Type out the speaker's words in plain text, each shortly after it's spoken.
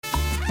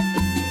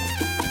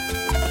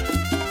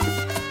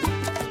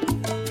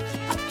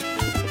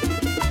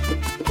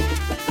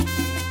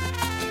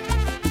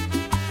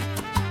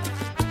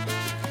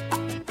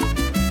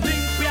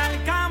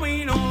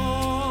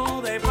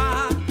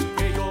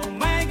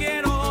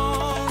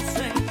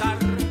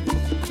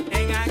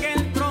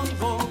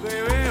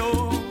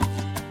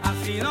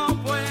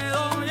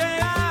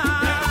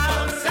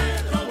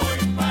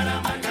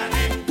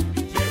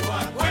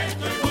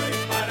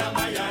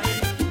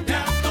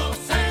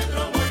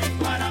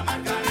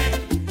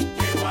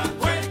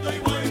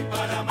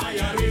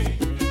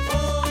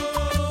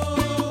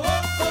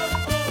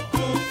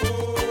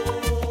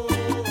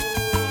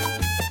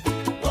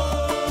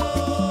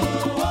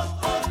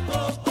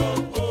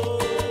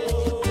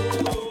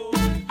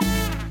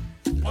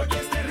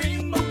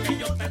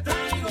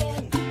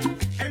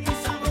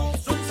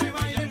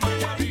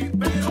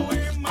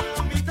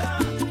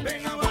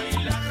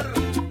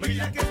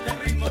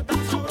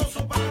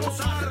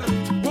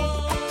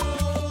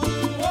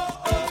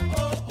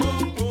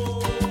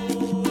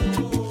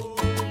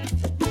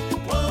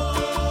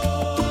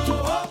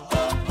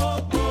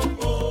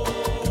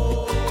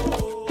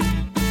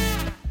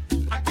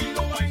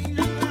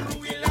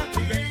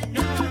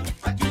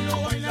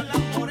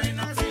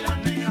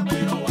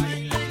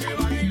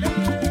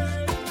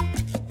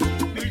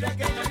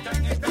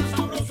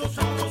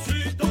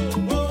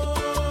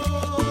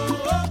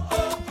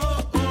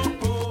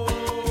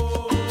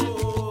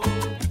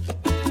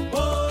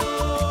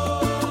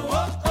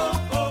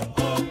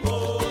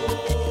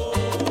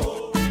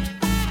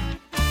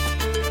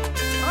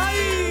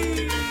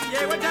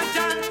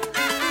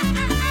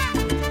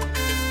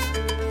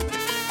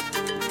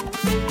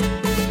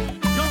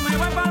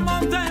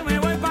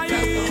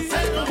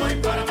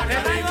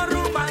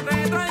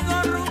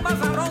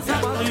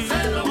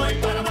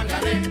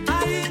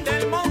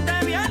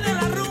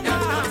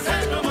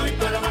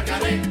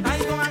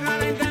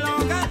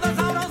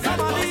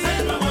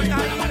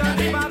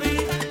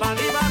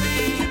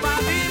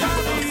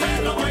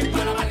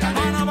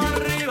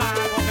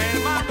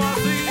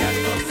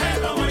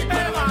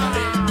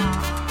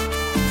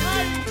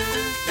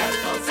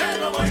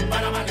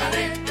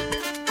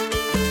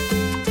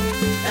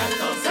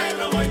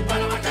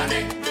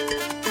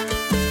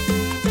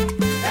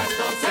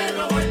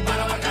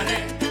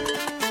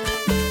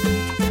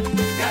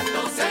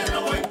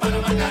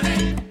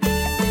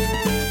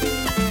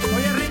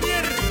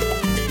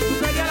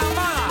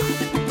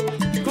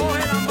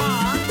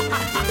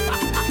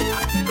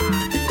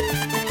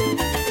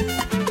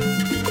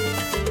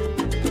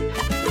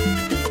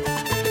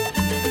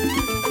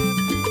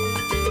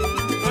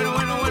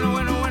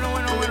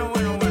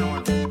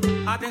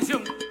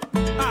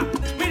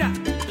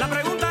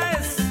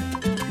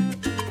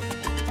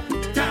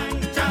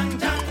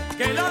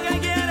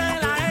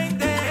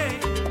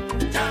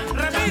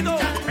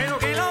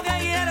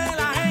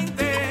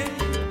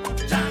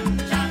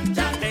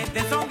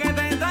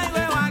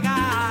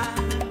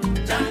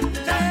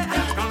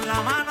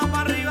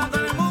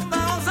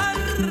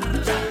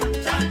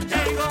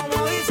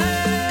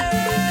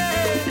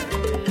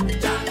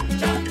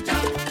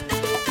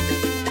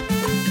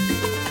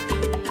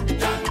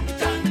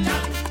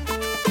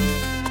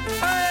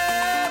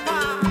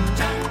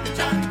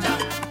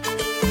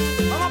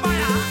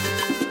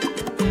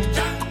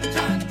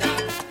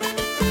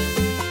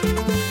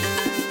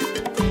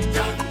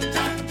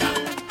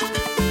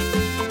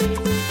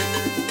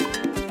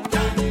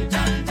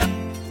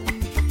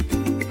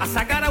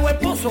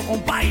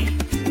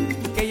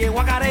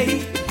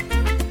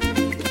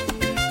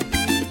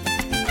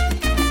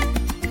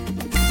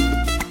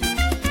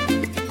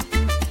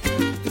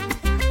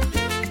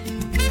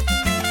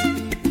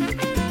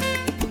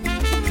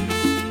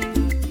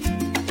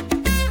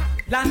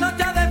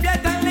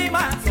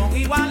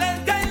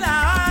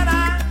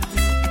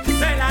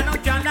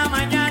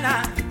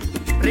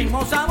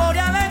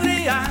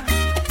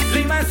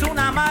es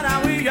una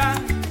maravilla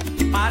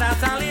para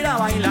salir a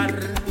bailar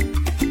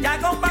y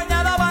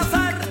acompañado a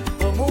pasar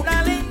con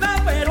una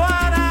linda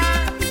peruana.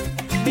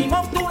 Mi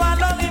montura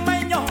los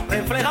limeños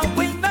refleja un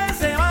fin de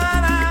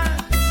semana.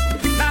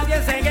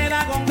 Nadie se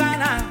queda con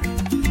ganas,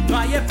 no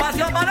hay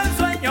espacio para el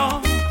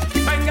sueño.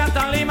 Venga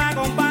hasta Lima,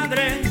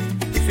 compadre,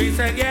 si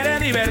se quiere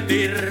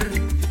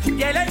divertir.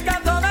 Y el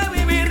encanto de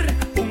vivir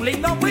un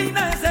lindo fin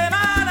de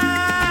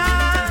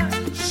semana.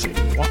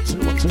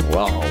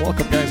 Well,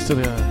 welcome guys to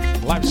the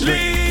live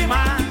stream.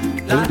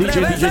 With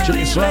DJ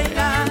Jimmy Swag.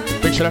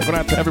 Big shout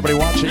out to everybody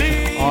watching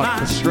on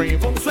the stream.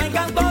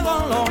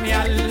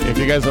 If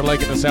you guys are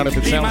liking the sound, if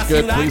it sounds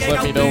good, please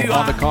let me know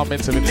on the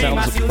comments if it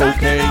sounds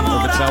okay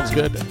or if it sounds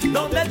good.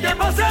 Donde el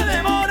tiempo se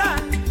demora,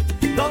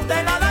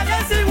 donde nada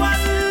es igual.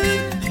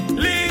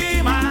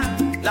 Lima,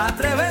 la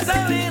tres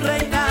veces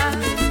virreina.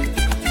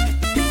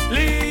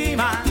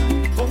 Lima,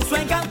 con su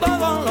encanto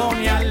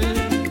colonial.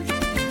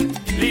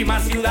 Lima,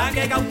 ciudad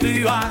que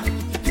cautiva.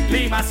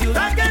 Lima,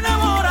 ciudad que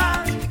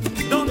enamora.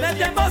 Donde el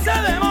tiempo se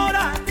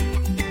demora,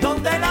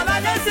 donde nada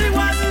es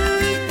igual.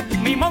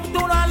 Mi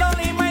montura a los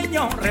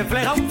limeños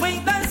refleja un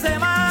fin de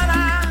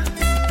semana.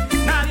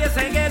 Nadie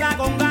se queda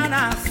con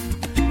ganas,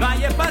 no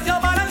hay espacio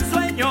para el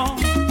sueño.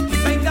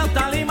 Venga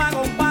hasta Lima,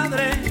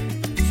 compadre,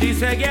 si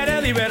se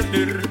quiere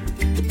divertir.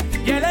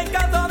 Y el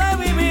encanto de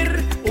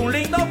vivir un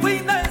lindo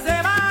fin de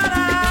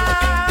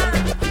semana.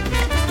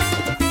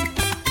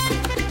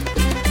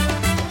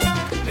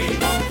 Mi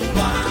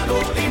montura a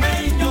los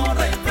limeños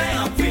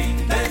refleja un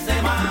fin de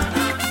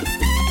semana.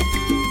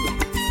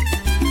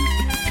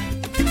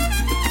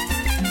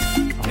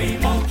 Mi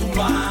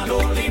montura a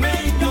los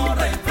limeños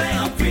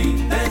refleja un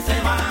fin de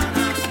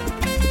semana.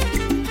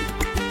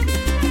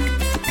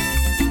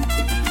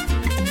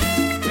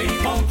 Mi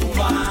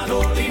montura a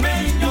los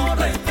limeños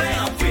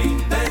refleja un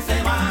fin de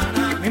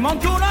semana. Mi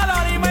montura a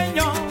los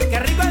limeños, qué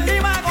rico es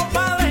Lima,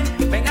 compadre,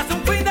 véngase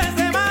un fin de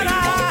semana.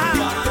 Mi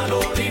montura a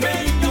los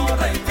limeños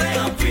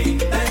refleja un fin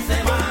de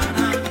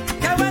semana.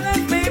 Qué bueno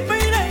es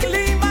vivir en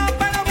Lima,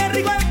 pero qué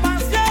rico es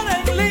pasear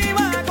en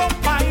Lima,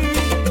 compadre.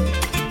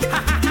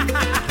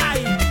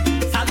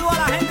 Saludos a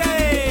la gente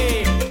de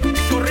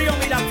Chorrillo,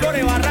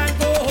 Miraflores,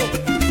 Barranco,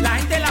 la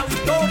gente de La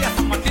Victoria,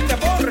 San Martín de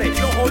Porres,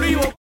 Los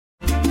Olivos,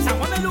 San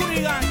Juan del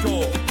Lurigancho.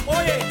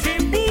 Oye,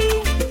 Chimbú,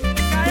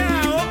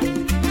 Callao,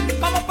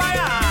 vamos para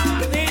allá,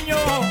 niños.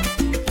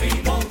 Mi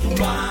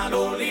montura a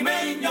los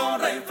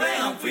limeños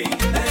refleja un fin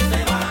de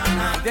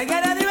semana. ¿Te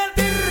quieres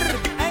divertir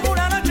en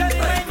una noche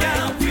limeña?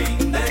 Un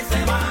fin de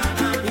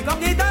semana. Y con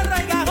guitarra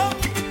y cajón,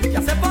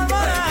 ya se formó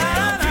la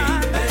gana.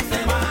 De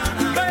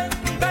semana.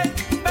 Ven,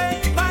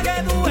 pa' que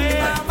tú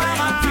veas,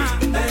 mamá.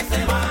 Fin de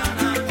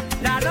semana.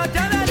 La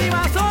noche de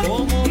Lima son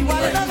Como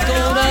igualitas que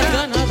viento ahora. del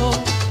ganado,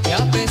 que a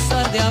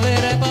pesar de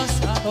haber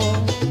pasado,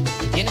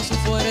 tiene su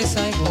fuerza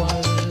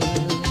igual.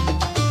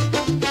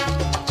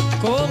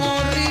 Como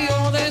un río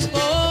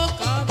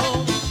desbocado,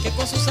 que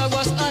con sus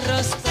aguas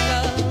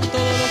arrastra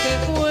todo lo que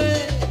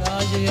pueda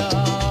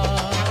hallar.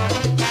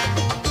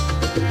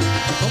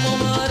 Como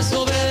mar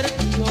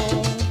soberbio,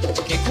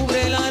 que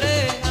cubre la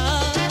arena,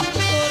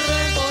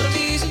 corre por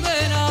mis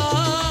venas.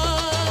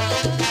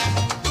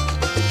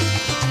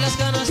 Las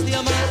ganas de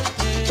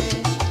amarte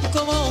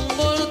como un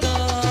volcán.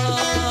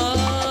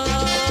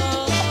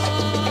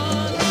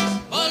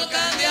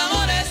 Volcán de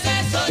amores, ese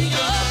soy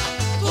yo.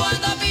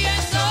 Cuando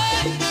pienso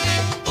en ti,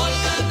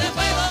 volcán de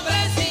fuego, hombre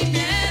sin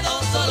miedo,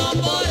 solo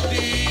por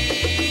ti.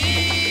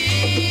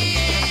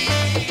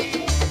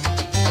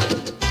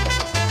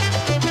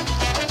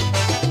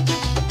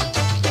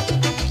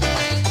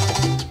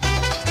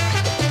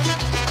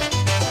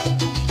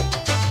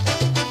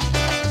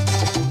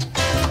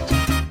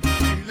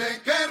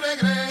 Dile que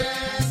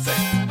regrese,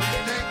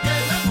 dile que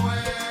la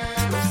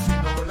muero si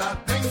no la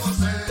tengo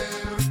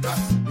cerca.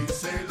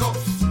 Díselo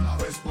si la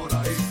ves por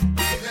ahí.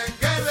 Dile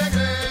que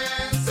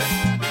regrese,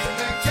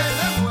 dile que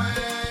la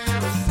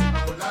muero si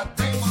no la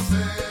tengo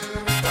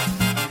cerca.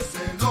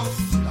 Díselo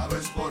si la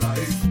ves por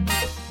ahí.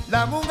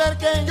 La mujer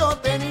que yo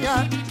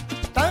tenía,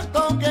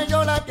 tanto que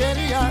yo la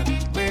quería,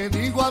 me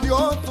dijo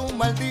adiós un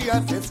mal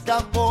día, se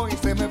escapó y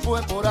se me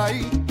fue por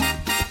ahí.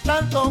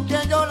 Tanto que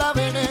yo la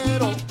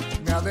venero,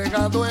 me ha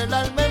dejado el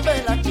alma en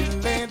vela.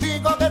 Quien le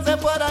dijo que se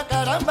fuera,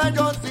 caramba,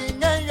 yo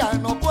sin ella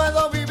no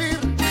puedo vivir.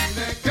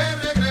 Dile que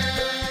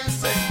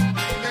regrese,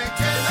 dile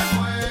que la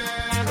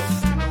muero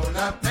si no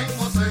la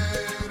tengo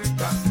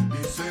cerca.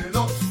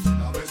 Díselo si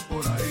la ves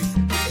por ahí.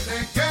 Dile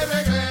que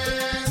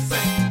regrese,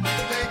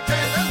 dile que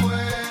la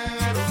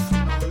muero si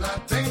no la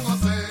tengo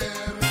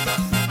cerca.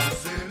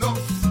 Díselo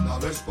si la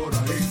ves por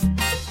ahí.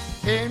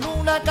 En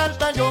una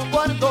carta yo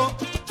guardo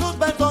sus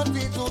besos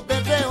y sus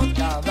deseos.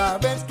 Cada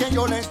vez que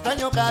yo la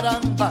extraño,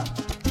 caramba,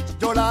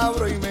 yo la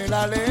abro y me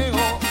la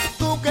leo.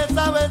 Tú que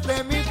sabes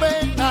de mi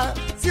pena,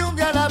 si un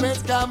día la ves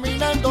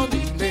caminando,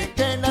 dile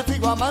que la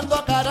sigo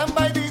amando,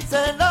 caramba, y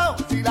díselo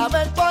si la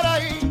ves por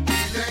ahí.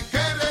 Dile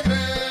que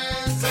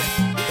regrese,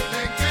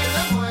 dile que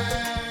la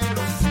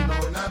muero si no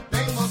la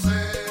tengo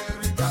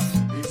cerca.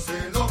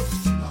 Díselo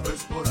si la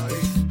ves por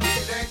ahí.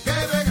 Dile que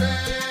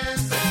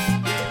regrese,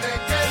 dile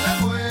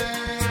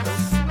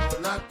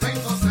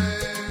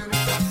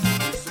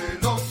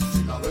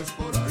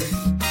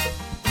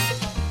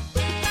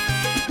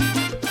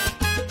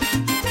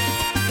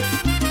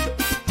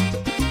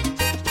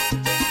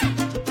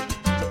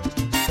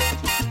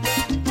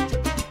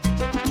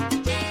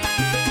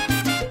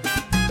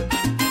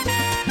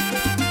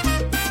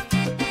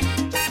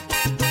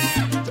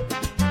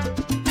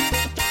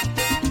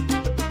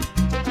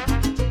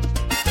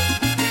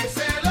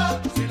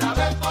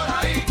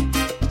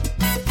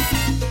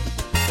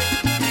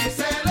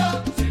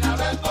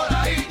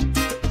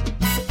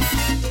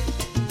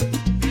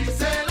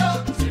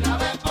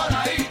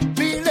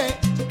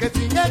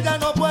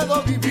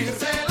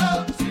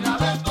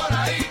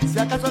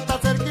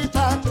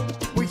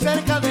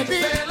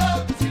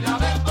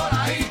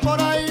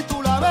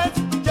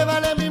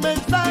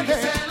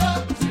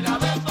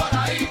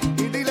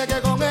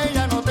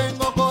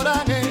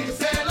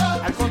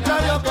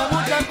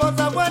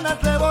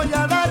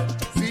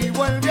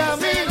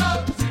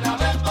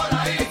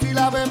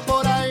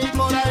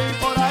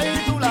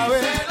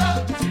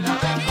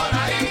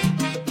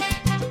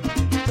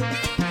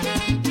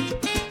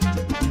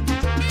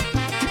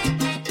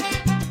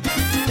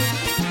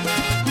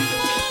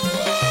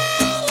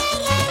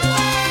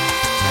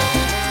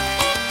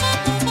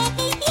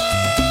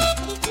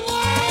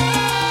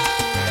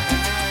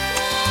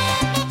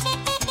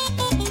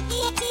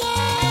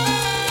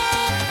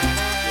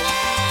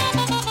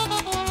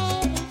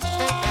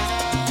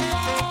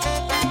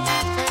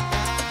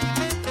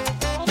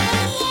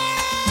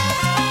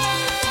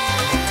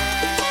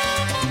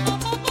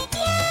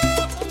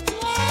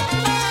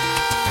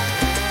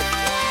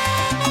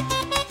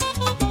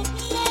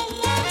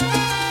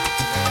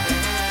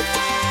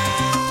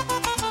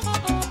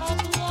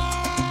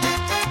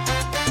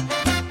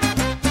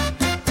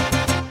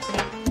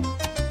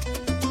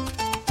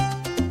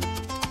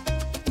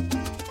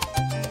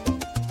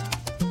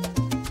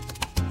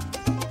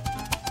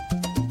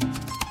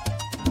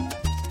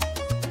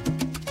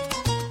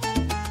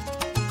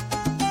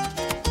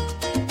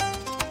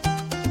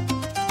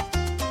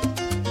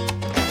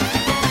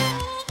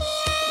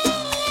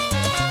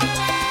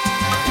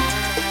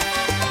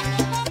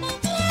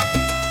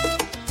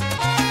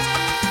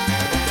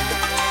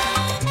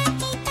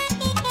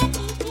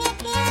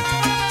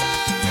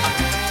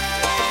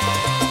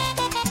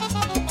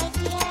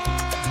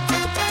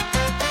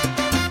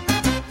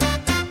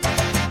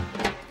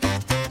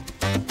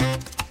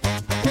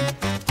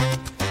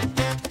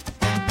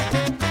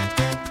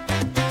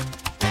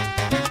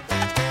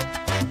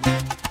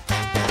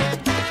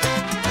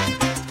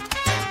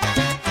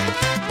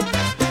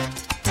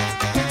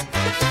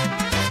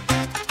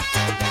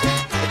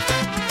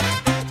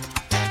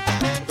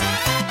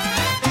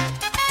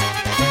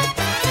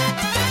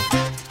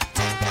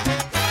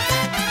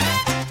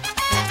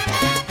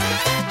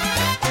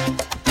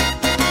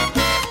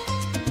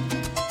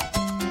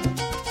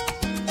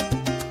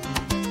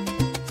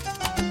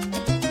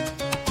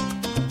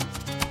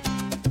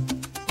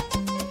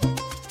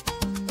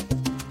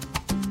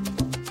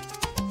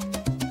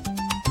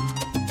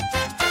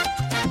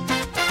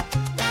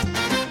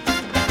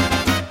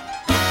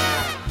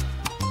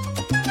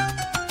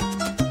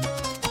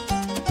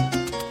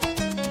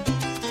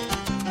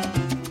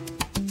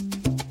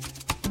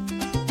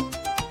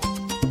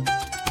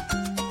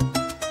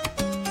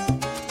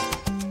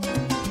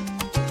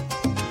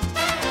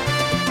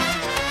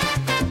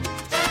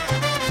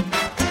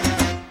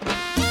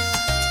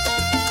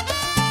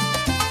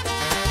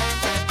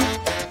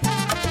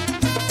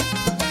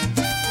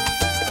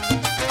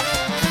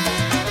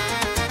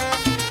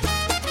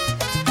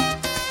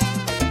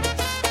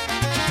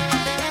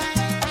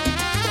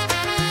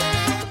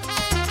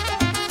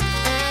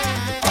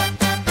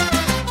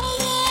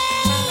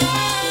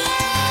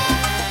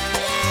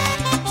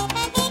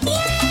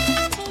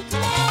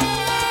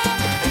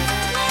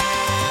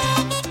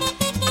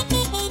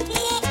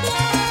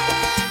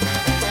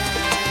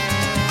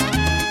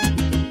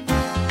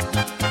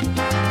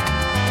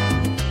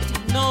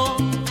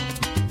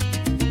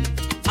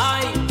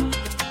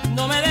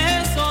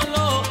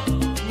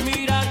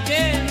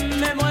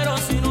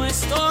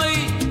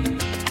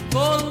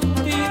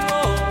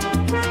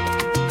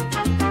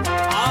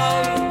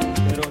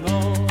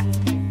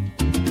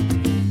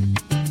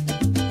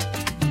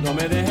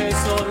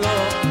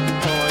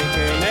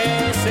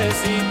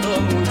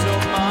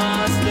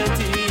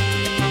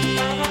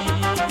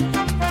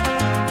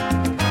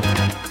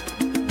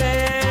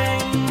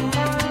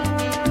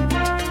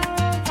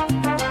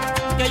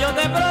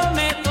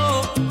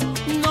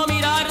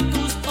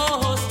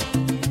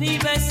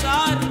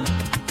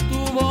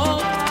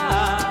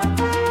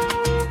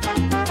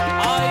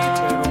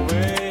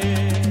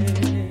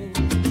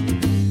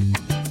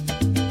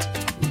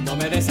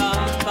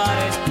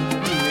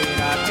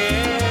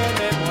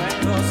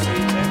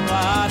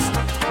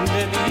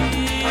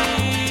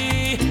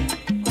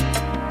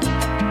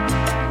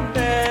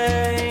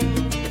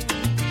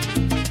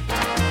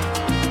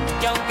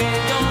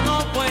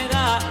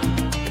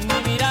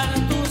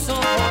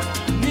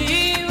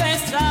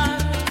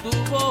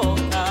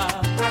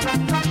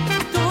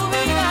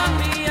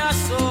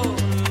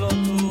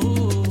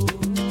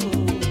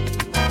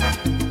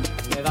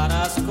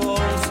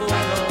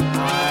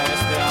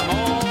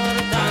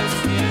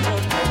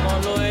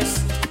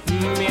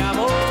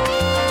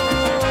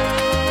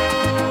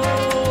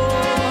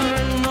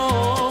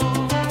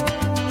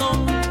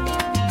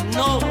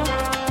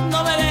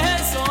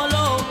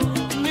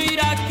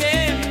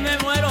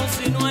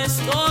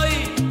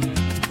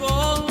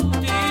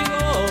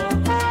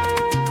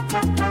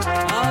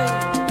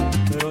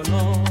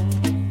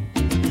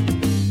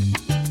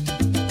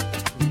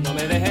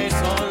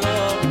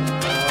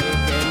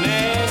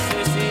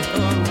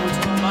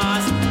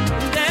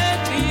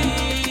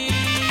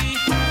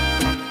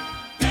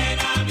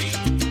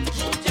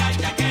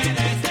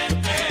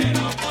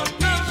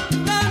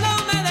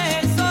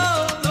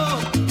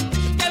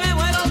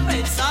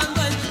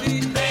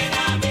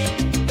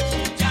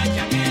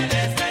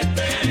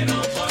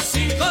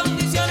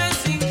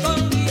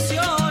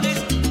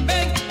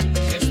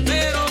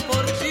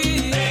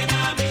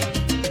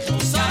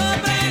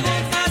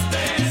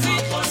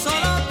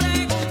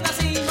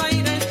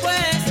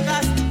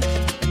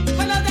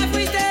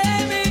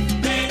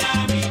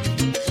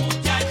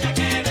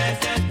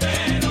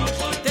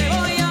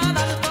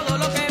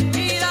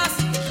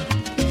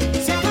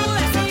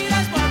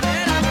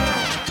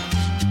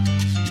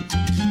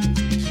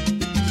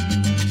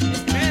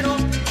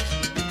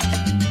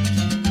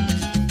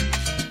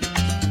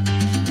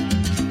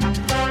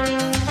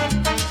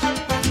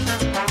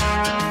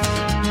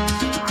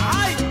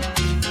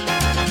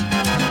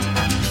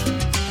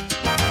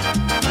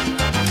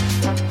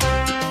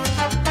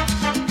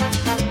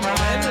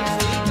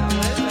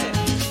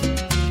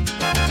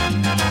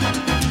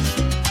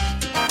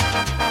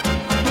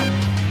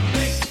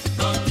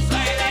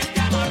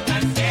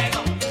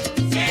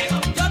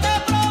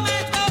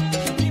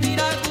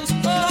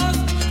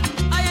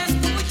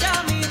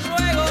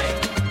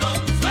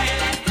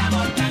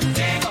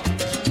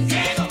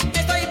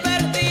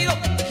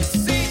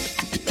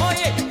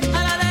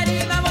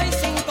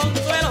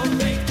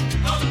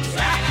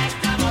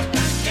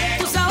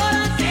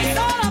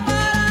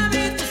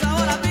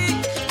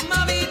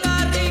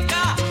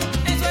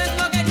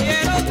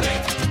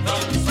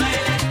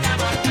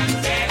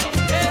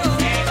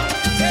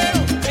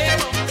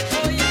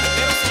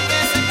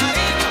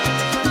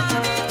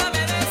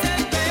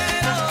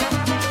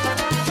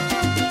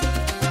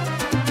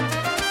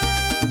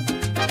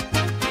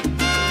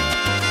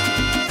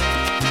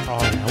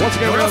once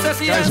again, Yo no sé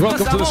si guys, esto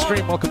welcome es to the amor,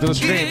 stream. Welcome to the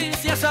stream. y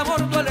si ese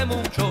amor duele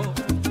mucho.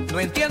 No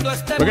entiendo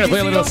esta We're gonna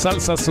play a little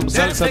ebullición salsa, some de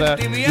salsa that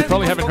you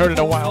probably haven't heard in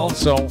a while.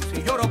 So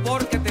Si lloro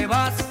porque te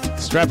vas,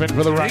 strap in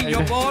for the ride.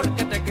 brillo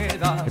porque te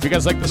quedas. If you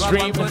guys like the No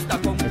stream, aguanto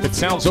esta if it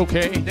sounds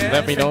okay, de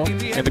let me know in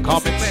the sentimientos y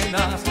comments.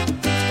 penas.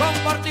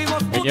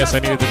 Compartimos And yes, I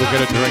needed to go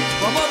get a drink.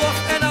 como dos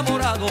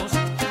enamorados.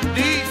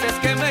 Dices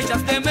que me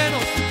echas de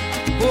menos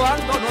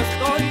cuando no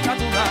estoy a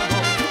tu lado.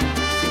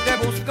 Si te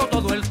busco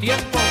todo el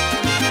tiempo,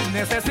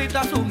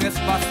 necesitas un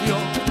espacio.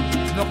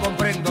 No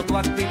comprendo tu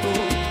actitud.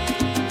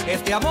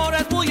 Este amor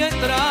es muy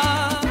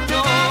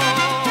extraño.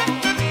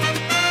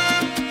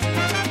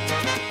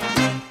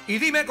 Y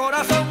dime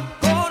corazón,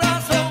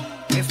 corazón,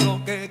 ¿qué es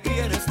lo que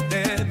quieres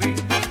de mí?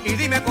 Y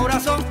dime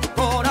corazón,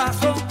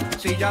 corazón,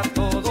 si ya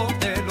todo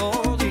te lo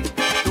di.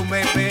 Tú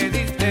me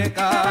pediste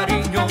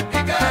cariño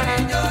y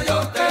cariño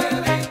yo te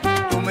di.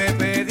 Tú me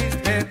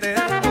pediste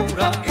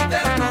ternura y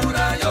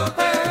ternura yo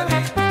te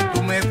di.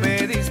 Tú me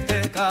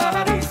pediste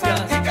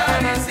caricias y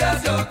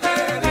caricias yo te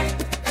di.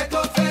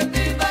 Entonces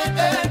dime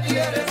qué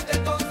quieres,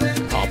 entonces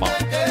Come on.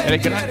 dime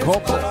El qué gran quieres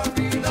combo. para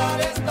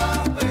olvidar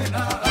esta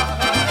pena.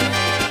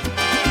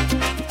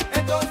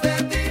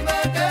 Entonces dime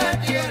qué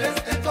quieres,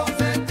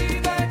 entonces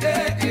dime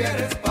qué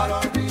quieres para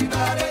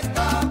olvidar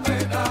esta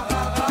pena.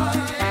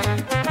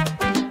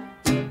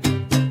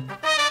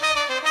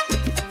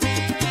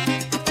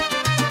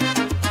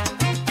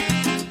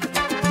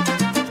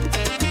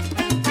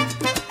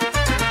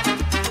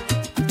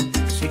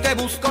 Si te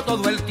busco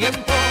todo el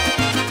tiempo,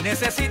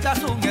 necesitas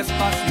un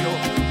espacio.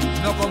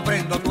 No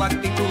comprendo tu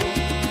actitud.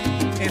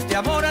 Este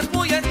amor es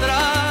muy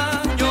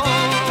extraño.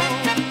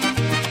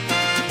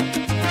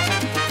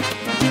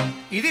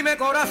 Y dime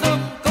corazón,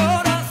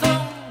 corazón,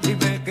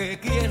 dime qué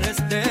quieres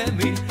de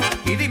mí.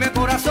 Y dime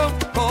corazón,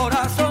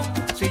 corazón,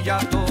 si ya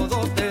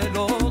todo te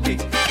lo di.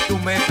 Tú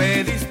me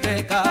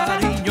pediste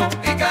cariño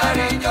y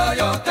cariño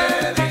yo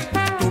te di.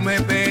 Tú me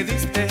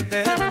pediste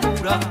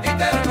ternura y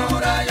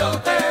ternura yo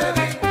te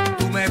di.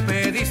 Tú me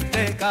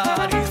pediste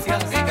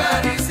caricias y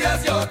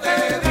caricias yo te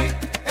di.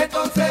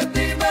 Entonces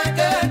dime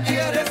qué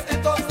quieres,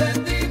 entonces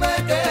dime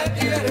qué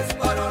quieres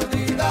para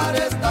olvidar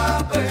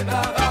esta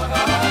pena.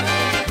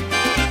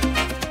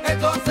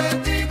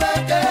 Entonces dime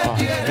qué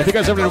quieres. If you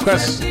guys have any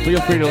requests,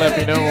 feel free to let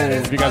me know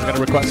if you guys got a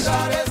request.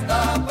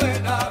 Esta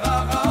pena,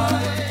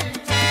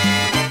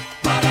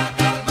 para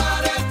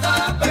calmar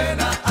esta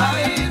pena,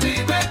 ay,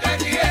 dime qué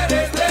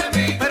quieres de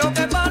mí. Pero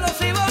qué palo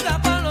si boga,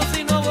 palo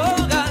si no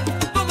boga,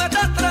 tú me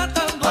estás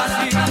tratando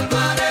así. Para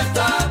calmar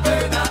esta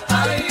pena,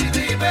 ay,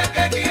 dime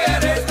qué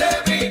quieres de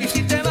mí. Y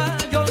si te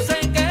vas, yo sé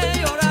que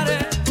lloraré,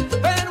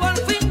 pero al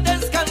fin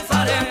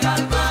descansaré. Para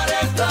calmar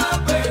esta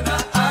pena,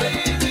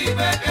 ay,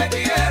 dime qué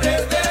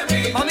quieres de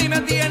mí. A mí me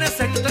tienes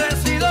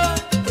endurecido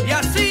y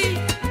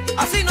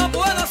así no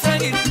puedo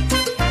seguir.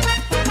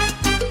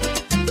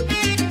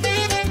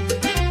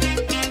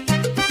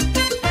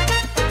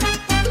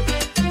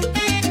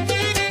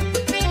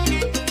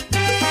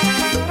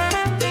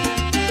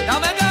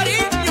 Dame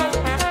cariño,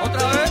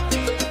 otra vez.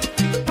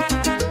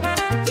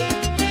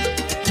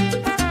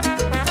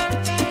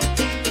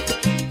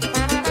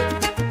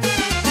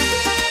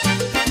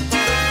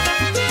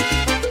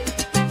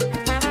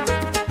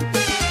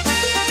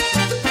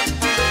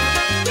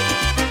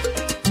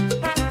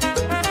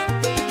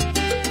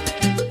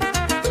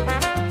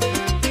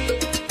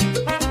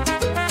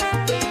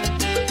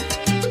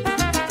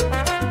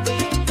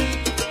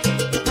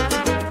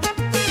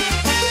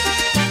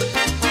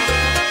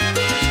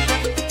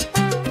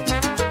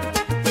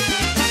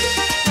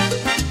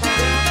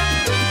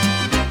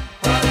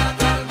 Para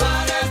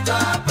calmar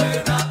esta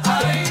pena,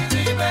 ay,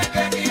 dime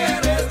qué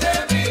quieres de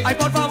mí. Ay,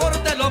 por favor,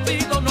 te lo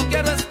pido, no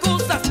quiero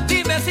excusas.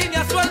 Dime si me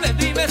absuelves,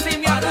 dime si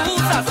me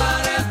acusas. Para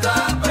calmar esta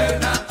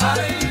pena,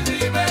 ay,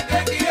 dime qué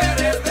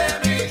quieres de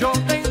mí. Yo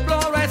te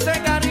imploro ese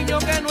cariño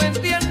que no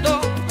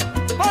entiendo.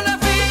 Ponle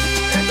fin.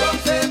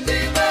 Entonces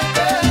dime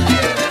qué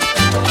quieres,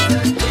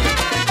 entonces dime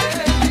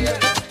qué quieres.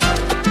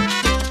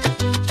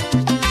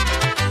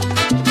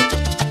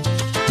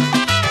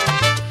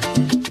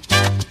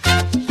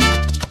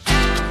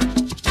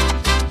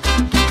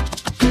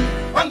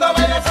 Cuando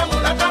baila esa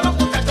mulata los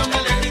muchachos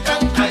me le gritan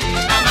ahí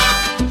nada más,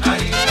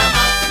 ahí nada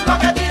más. Lo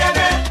que tienen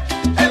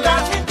es en la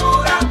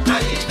cintura,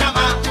 ahí nada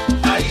más,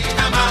 ahí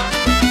nada más.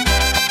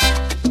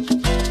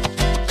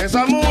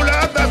 Esa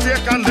mulata si es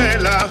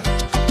candela,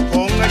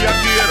 con ella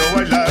quiero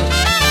bailar.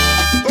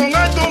 Con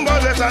el tumbo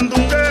de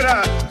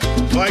sandunguera,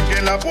 no hay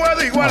quien la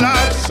pueda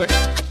igualar. Sick.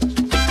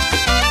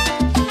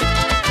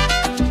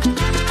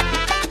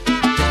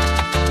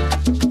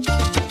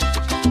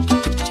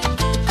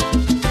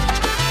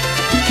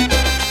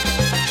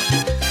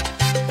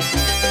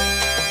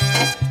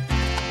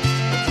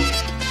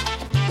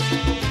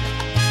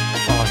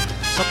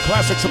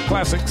 Some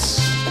classics.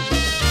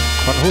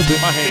 Con Justo ¿Qué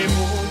Imagen.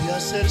 voy a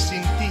hacer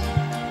sin ti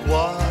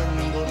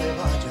cuando te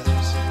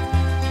vayas?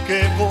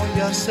 ¿Qué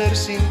voy a hacer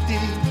sin ti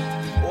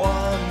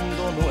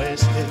cuando no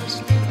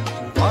estés?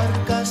 Tu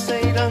barca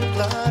se irá a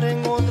anclar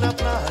en otra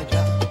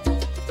playa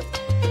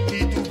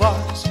y tú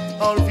vas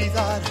a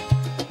olvidar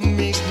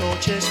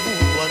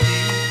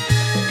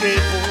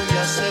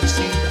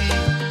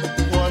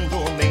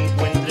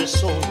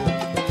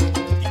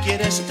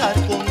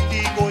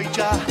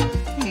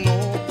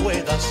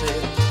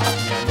ser.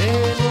 Mi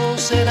anhelo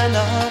será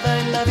nada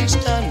en la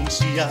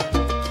distancia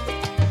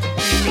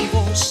y mi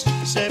voz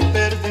se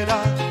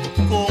perderá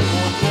con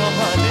otro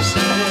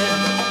amanecer.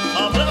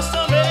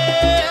 Abrázame,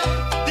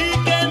 di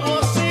que no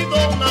ha sido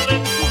una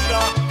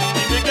aventura,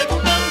 dime que tú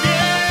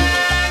también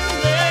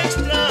me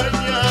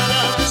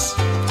extrañarás.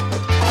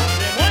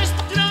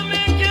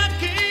 Demuéstrame que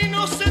aquí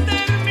no se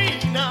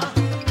termina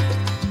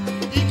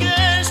y que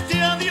este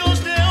adiós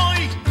de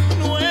hoy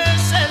no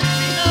es el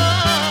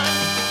final.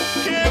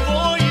 ¿Qué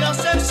voy a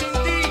hacer sin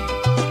ti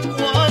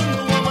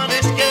cuando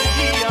amanezca el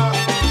día?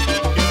 ¿Qué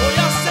voy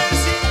a hacer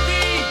sin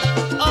ti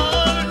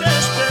al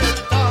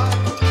despertar?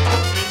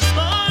 Mis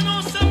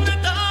manos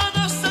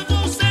apretadas a tu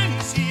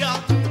ausencia.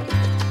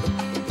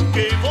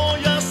 ¿Qué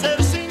voy a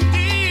hacer sin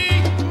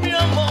ti, mi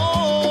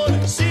amor,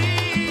 si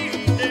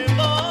te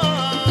vas?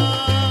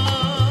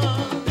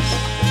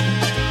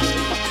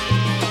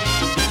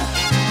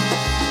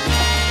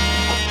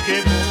 ¿Qué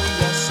voy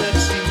a hacer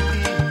sin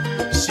ti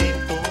si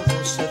todo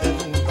se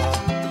derrumba?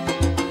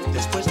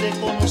 Después de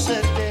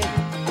conocerte,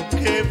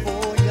 ¿qué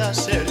voy a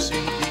hacer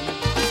sin ti?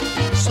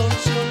 El sol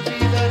se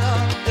olvidará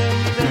de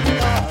mi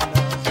ventana,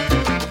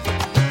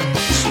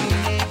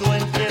 sumido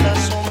entre las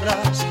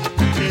sombras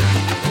que tiene.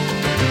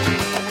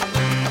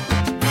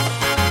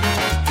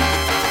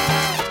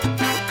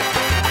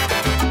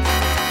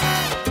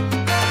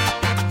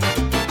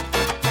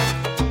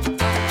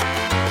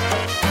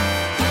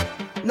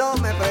 No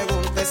me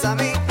preguntes a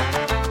mí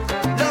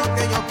lo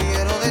que yo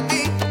quiero de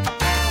ti,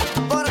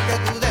 porque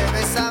tú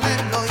debes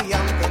saberlo y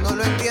aunque no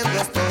lo entiendo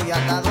estoy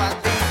atado a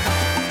ti.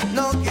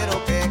 No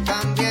quiero que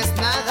cambies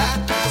nada,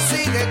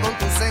 sigue con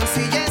tu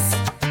sencillez,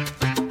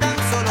 tan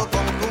solo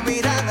con tu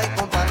mirada y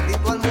compartir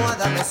tu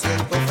almohada me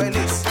siento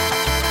feliz.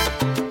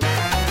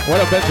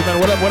 What up, Benjamin?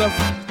 What up, what up?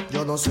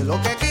 Yo no sé lo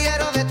que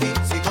quiero de ti,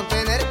 si con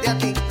tenerte a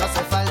ti no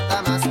hace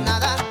falta más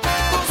nada.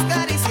 Tus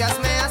caricias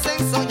me hacen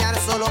soñar,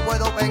 solo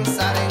puedo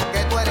pensar en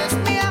que tú eres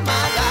mi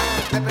amada.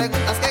 Me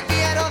preguntas qué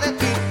quiero de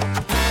ti,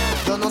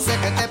 yo no sé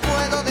qué te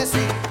puedo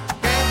decir.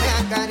 Que me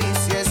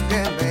acaricies,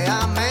 que me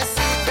ames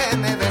y que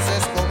me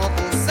beses como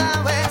tú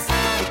sabes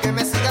y que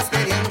me sigas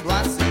queriendo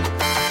así.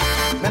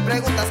 Me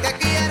preguntas qué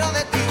quiero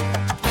de ti,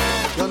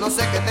 yo no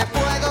sé qué te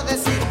puedo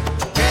decir.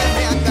 Que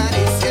me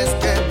acaricies,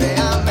 que me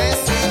ames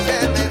y que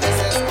me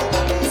beses como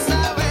tú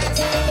sabes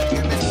y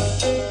que me...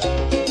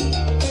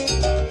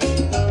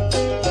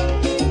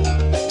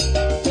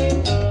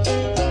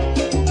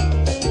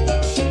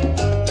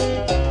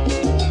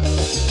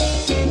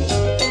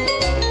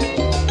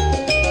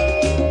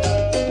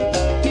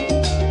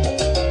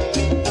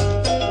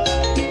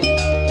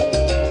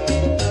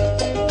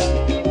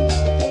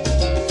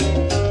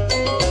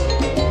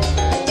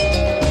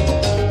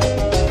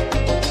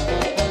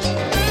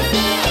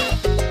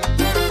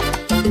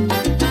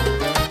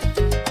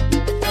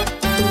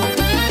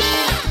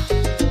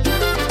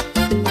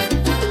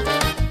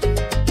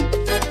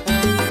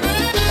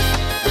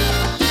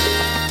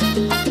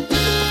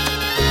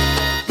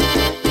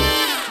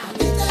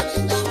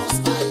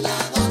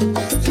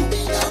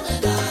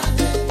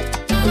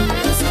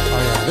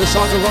 This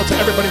song goes out to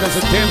everybody that's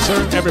a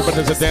dancer. Everybody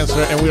that's a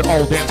dancer, and we're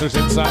all dancers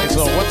inside.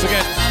 So once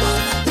again,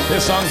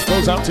 this song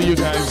goes out to you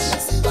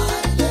guys.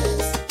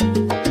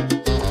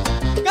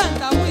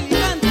 Canta, Willy,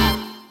 canta.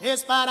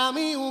 Es para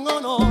mí un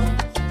honor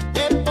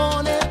de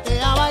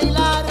ponerte a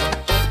bailar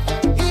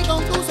y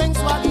con tu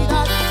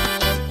sensualidad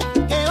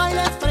que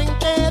bailes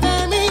frente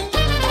de mí,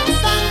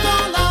 pasando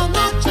la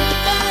noche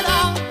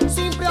entera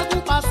sin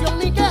preocupación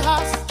ni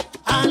quejas,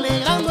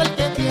 alegrando el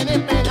que tiene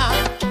pena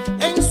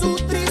en su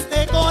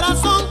triste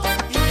corazón.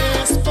 Y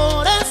es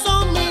por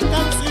eso mi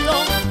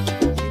canción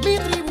y mi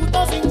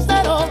tributo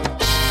sincero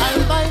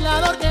al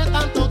bailador que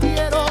tanto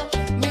quiero.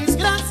 Mis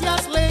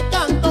gracias le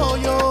canto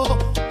yo.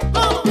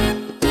 ¡Oh!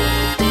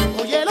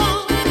 Óyelo.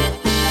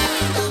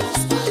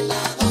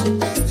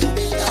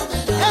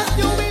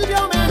 Este humilde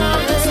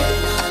homenaje.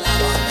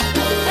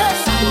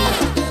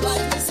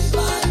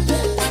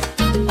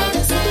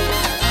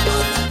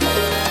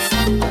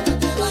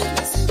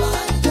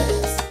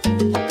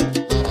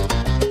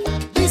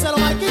 Díselo,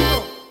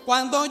 Marquito.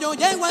 Cuando yo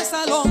llego al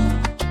salón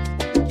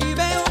y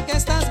veo que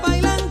estás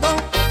bailando,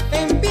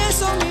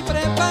 empiezo mi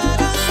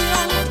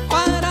preparación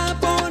para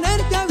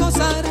ponerte a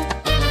gozar.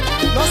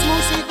 Los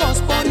músicos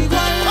por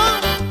igual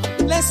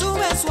le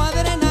suben su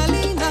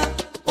adrenalina,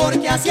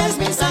 porque así es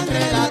mi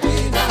sangre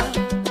latina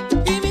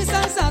y mi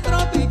salsa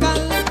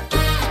tropical.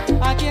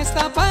 Aquí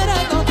está para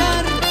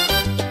tocar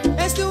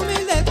este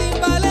humilde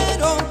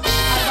timbalero,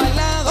 al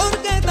bailador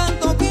que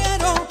tanto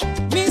quiero,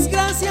 mis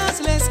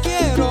gracias les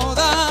quiero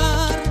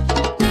dar.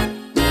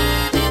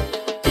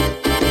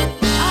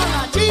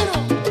 Habla chino.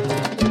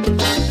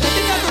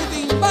 Repica tu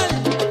timbal.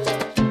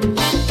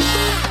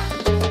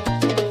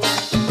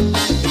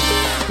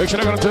 Big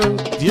shout out to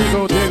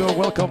Diego. Diego,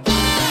 welcome.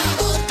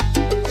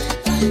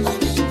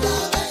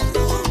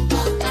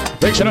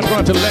 Big shout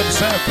out to Led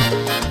Seth.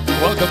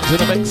 Welcome to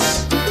the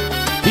mix.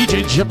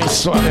 DJ Jimmy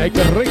Suave, ay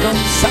que rico,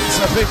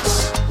 salsa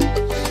mix.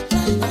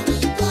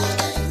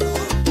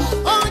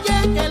 Oye,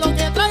 que lo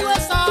que traigo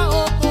es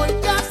saoco.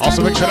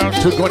 Also, big shout out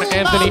to Gwen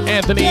Anthony.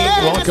 Anthony,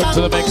 welcome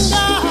to the mix.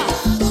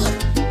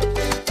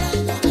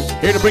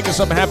 Here to bring you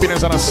some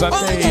happiness on a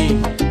Sunday.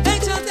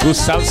 Through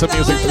salsa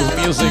music,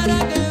 through music.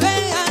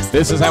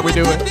 This is how we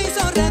do it.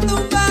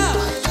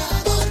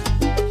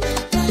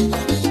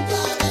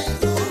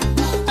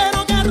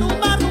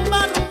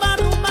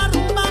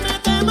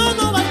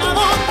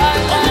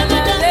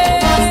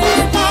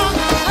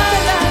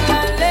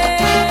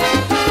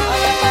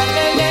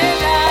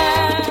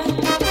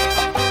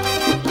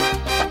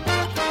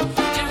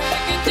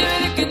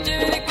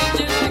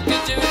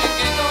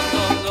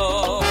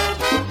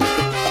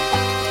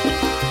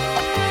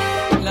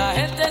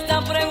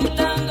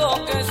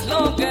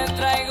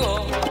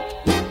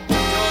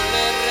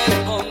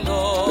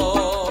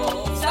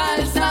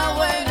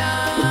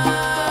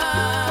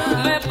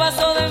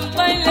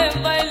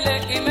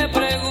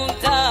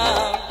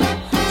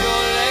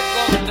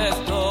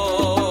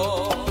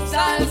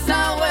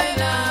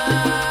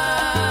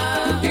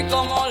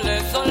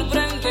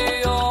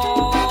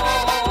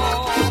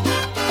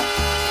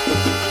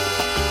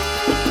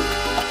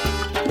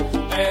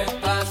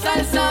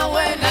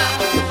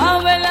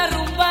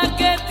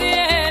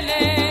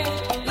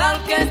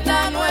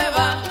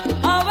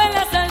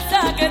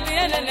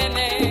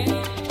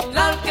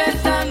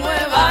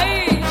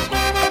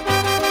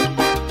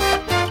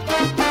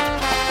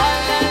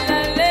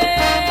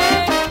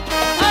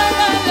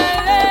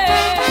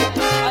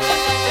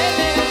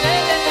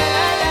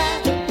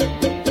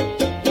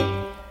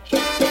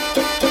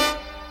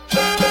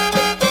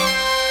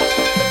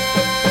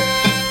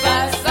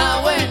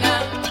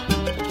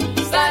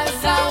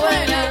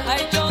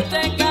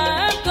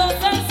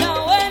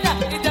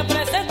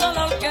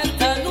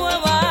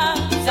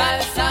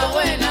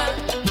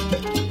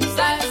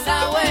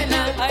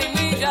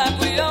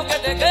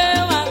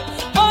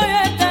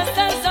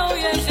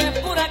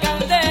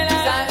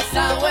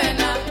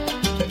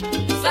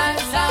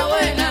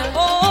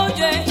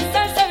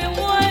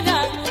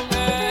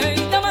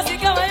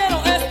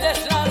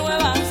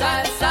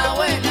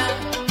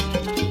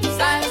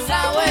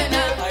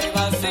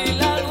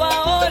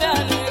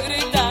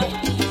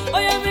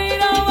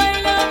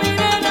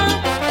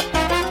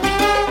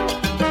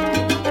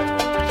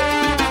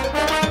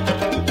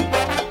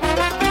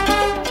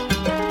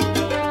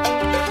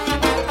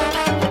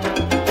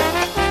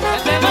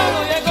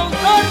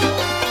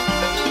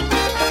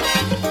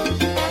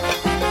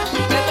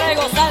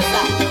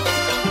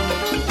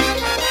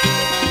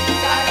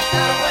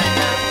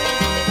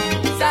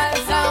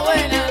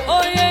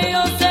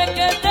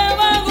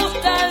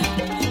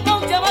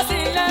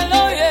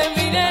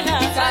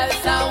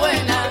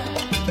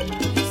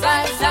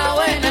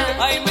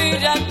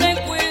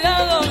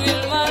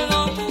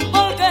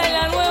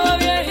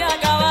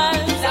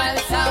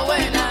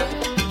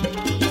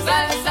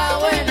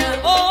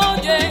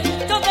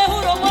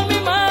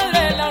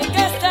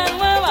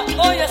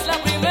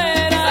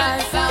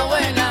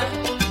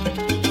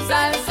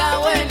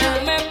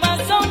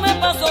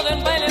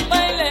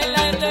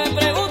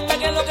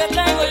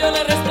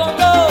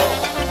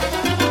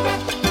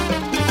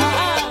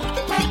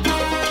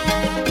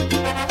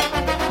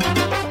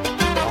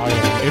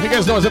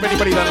 Knows of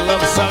anybody that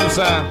loves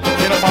salsa,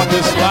 get them on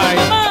this line.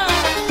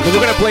 Because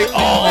we're going to play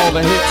all the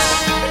hits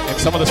and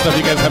some of the stuff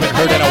you guys haven't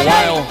heard in a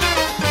while.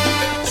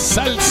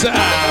 Salsa,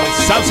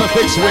 Salsa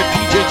Fix with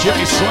DJ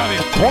Jimmy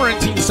Suave,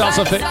 Quarantine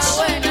Salsa Fix.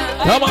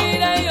 Come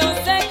on.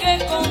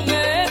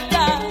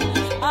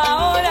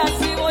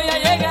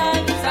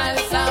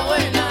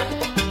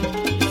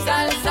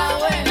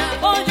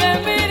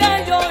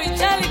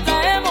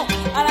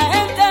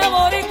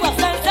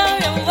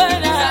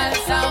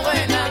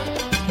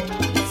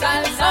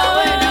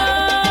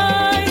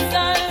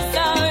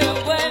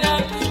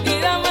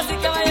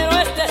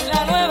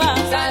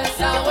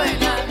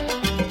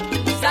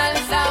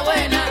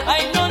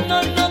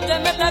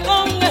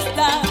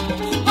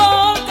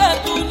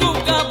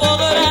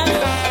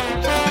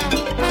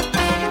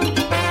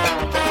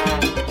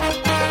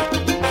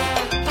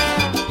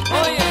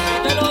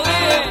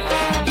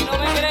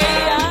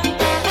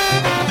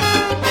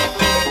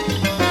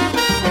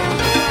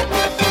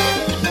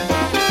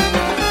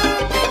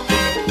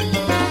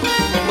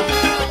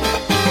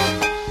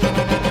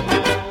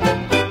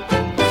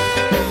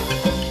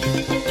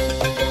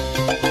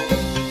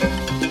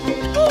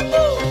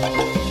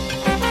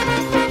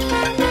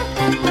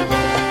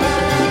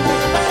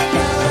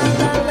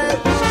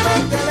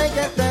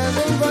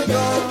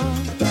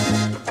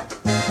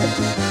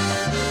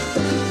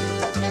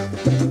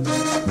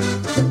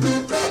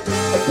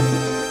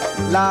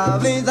 La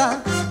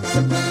vida,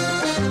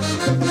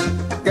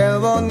 qué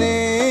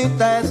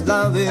bonita es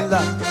la vida,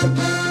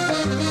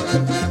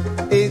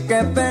 y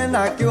qué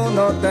pena que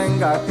uno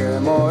tenga que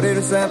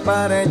morirse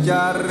para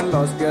echar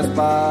los pies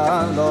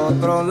para el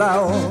otro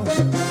lado.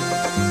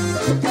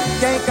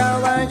 Que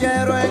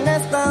caballero en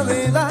esta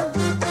vida,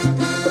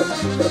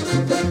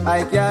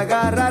 hay que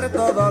agarrar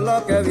todo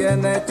lo que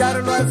viene,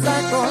 echarlo al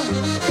saco.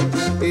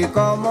 Y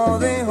como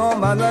dijo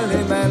Manuel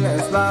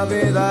Jiménez, la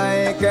vida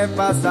hay que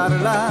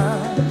pasarla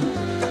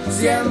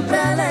siempre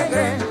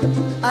alegre.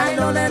 Ay,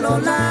 lo le lo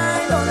la,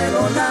 lo le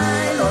lo la,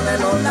 lo le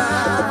lo la.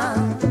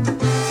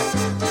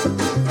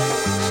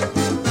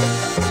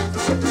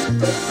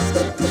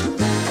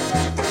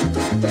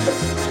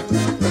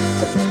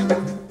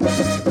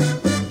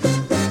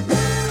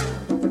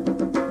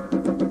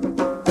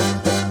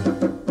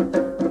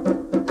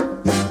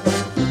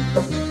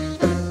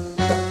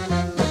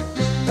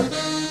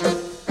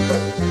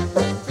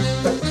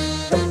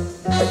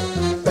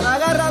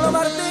 Agárralo,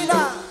 Martina.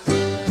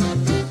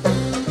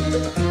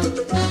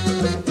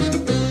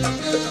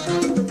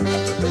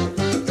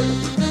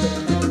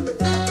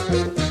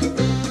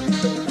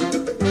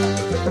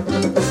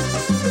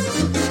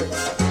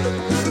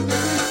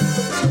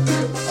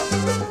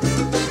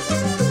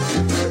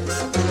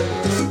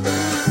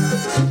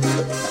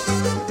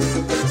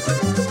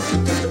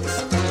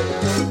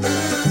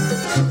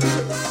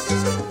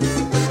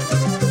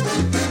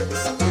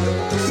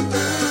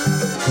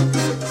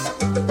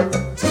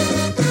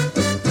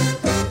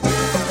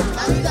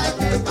 La vida hay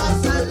que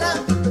pasarla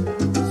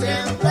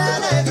siempre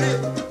alegre.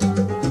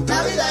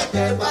 La vida hay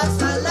que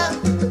pasarla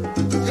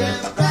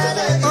siempre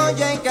alegre.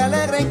 Oye,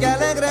 que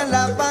alegre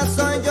la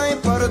paso yo y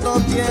por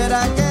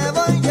doquiera que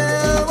voy,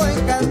 yo voy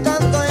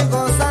cantando y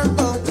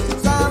gozando.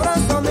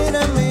 Sabroso,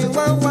 miren mi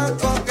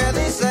guaguaco que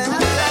dice.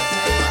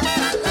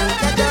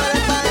 Que chévere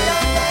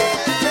bailando,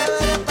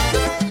 chévere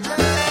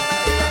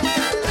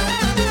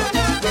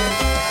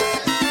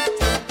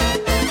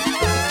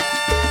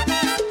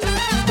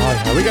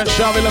Oh, we got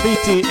Xavi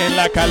Laviti and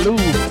La Calou.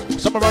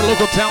 Some of our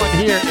local talent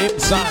here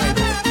inside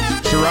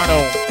Toronto.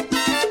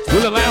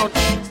 Hula Lounge.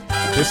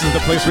 This is the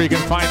place where you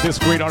can find this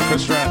great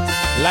orchestra.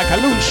 La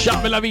Calou,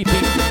 Xavi Laviti.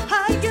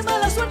 Ay, qué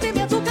mala suerte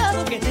me ha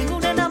tocado que tengo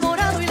un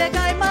enamorado y le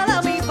cae mal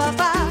a mi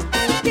papá.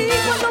 Y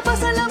cuando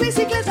pasa en la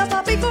bicicleta,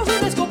 papi coge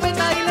una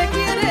escopeta y le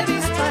quiere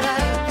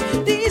disparar.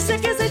 Dice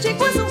que ese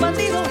chico es un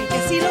bandido y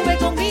que si lo ve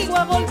conmigo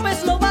a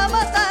golpes lo va a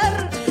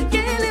matar.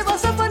 Que le va a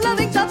zafar la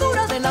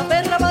dictadura de la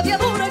perra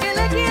bateadura que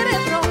le quiere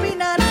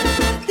propinar.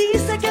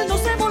 Dice que él no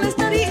se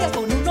molestaría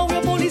con un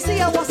novio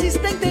policía o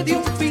asistente de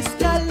un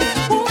fiscal.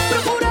 Un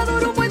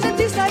procurador, un buen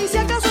dentista y si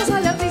acaso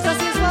sale artista,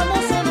 si es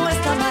famoso no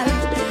está mal.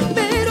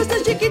 Pero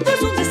este chiquito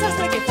es un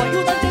desastre que fue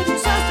ayudante de un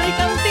sastre y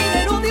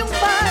cantinero de un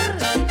bar.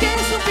 Que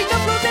es un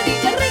picaflor de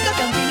niña rica,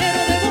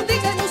 cantinero de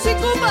botica y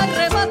músico para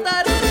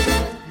arrebatar.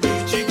 Mi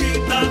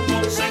chiquita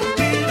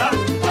consentida,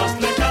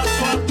 hazle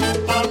caso a tu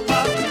papá.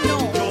 Yo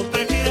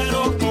te quiero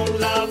con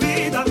la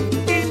vida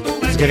y tú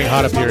me It's getting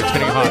hot up here. It's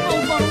getting hot.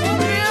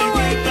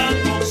 chiquita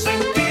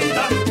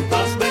consentida,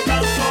 hazme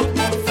caso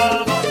por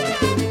favor.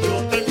 Yo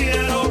te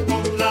quiero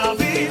con la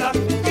vida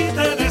y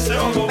te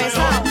deseo lo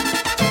mejor.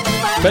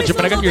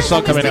 Benjamin, I got your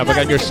song coming up. I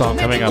got your song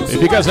coming up.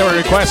 If you guys have a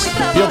request,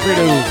 feel free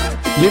to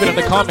leave it in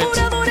the comments,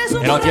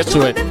 and I'll get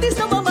to it.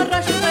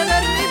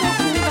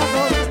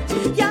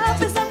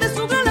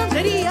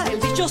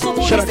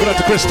 Shout out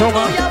to Chris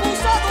Toma.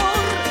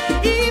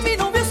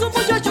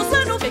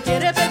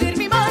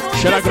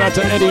 Shout out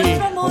to Eddie.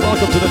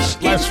 Welcome to the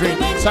live stream.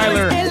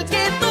 Tyler,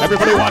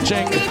 everybody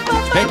watching,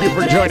 thank you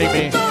for joining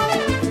me.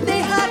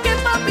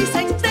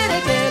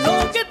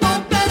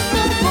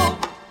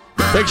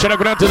 Big shout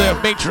out to the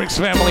Matrix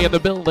family in the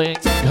building.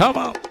 Come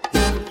on.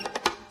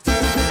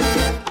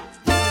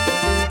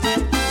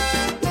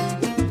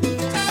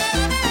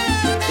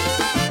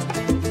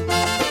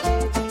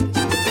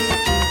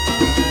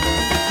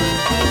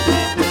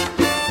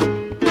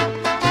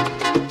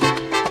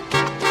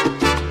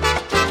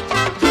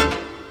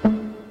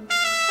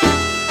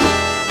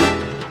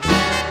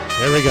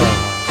 There we go.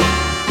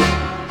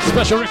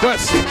 Special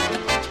request.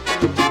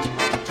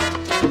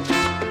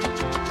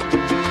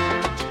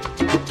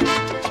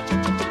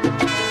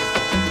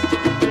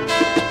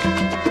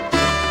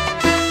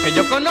 Que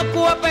yo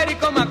conozco a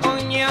Perico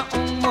Macoña,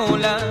 un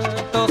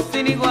mulato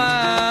sin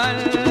igual.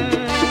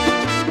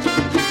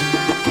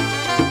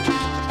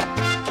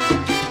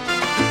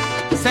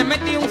 Se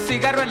metió un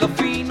cigarro en los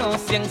finos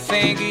y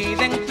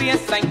enseguida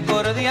empieza a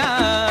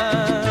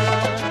incordiar.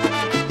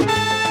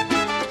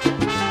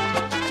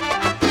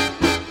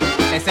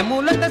 Ese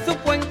mulato es su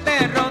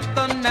puente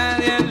roto,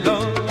 nadie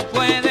lo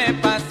puede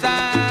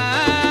pasar.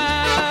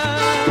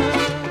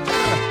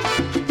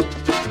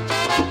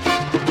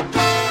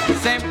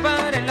 Se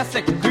para en las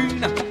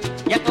esquinas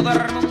y a todo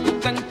el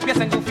mundo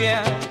empieza a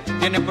engufiar.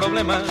 Tiene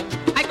problemas,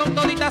 hay con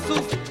toditas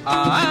sus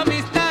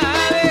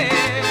amistades.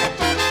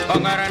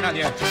 Con a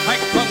nadie, ay,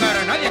 con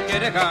a nadie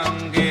quiere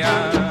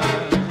janguear.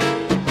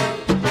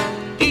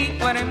 Y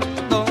por el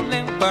mundo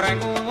le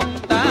pregunta.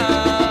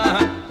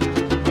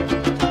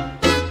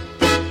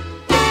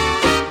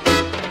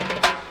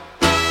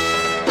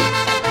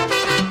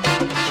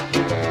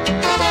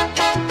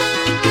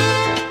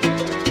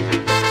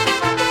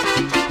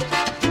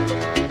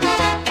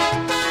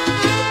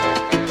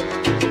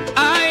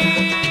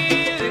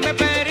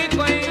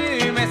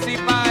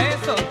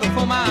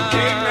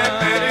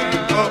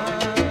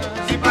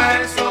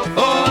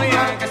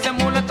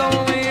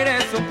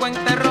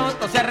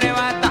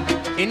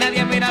 Y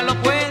nadie mira lo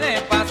puede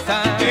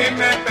pasar.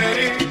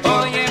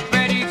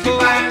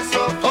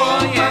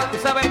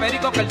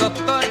 lo que el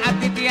doctor a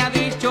ti te ha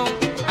dicho,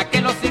 a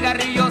que los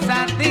cigarrillos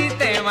a ti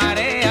te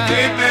marean.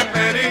 Dime,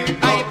 perico.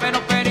 Ay,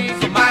 pero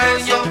perico,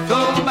 maña,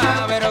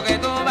 tumba, pero que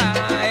tumba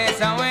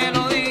esa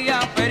melodía,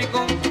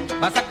 perico,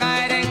 vas a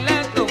caer en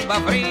la tumba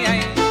fría.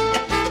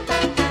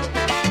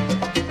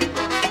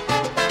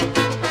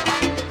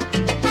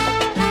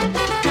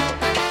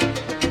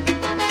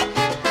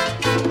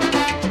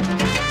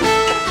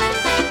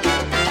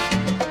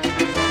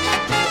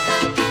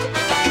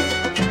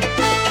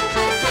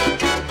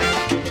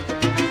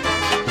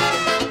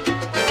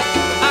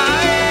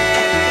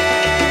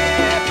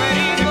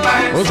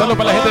 Un saludo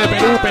para la gente de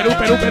Perú,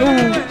 Perú.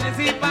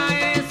 Si pa'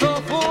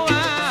 eso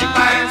fuma,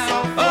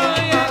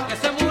 oye, que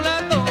ese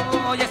mulato,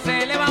 oye,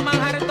 se le va a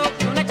manjar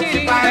toque una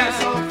chirita.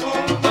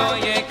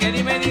 Oye, que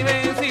dime,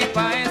 si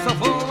pa' eso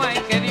fuma y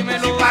que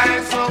dímelo.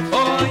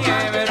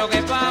 Oye, pero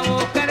que pa'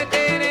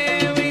 buscarte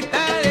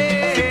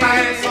enemistades.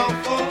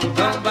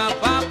 Tumba,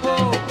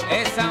 papo,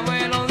 esa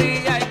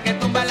melodía hay que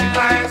tumbarla.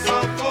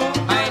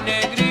 Ay,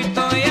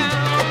 negrito, ya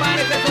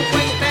parece un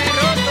puente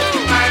roto.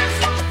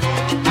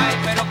 Ay,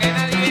 pero que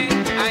nadie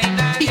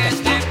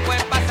se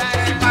puede pasar.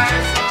 Esa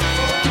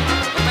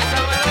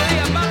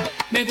melodía, papo.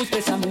 Me gusta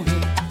esa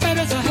mujer,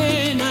 pero es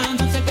ajena.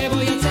 No sé qué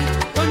voy a hacer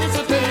con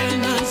esa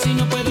pena. Si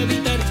no puedo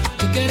evitar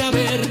que quiera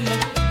verla,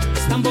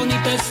 es tan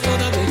bonita, es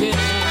toda belleza.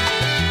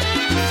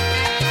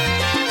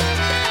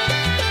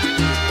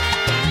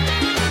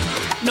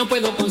 No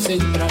puedo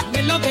concentrarme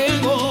en lo que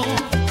hago.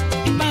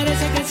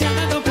 Parece que se ha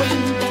dado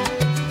cuenta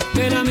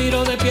que la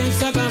miro de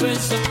pies a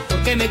cabeza,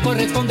 porque me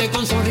corresponde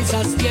con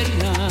sonrisas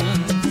tiernas.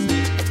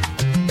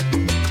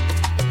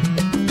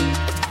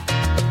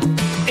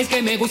 Es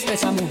que me gusta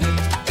esa mujer,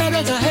 pero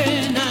es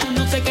ajena.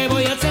 No sé qué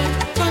voy a hacer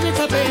con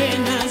esa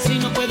pena. Si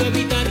no puedo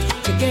evitar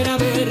que quiera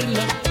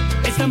verla,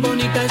 es tan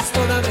bonita, es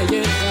toda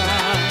belleza.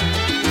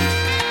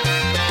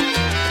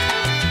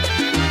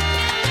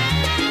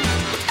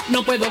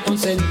 No puedo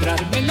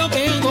concentrarme en lo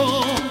que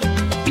hago,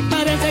 y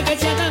parece que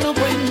se ha dado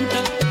cuenta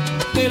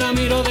que la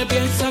miro de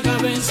pies a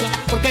cabeza,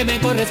 porque me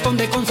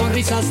corresponde con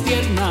sonrisas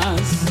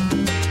tiernas.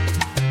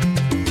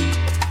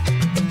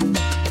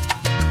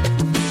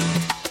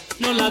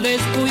 No la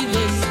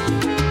descuides,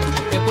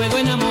 que puedo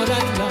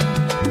enamorarla.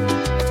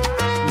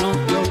 No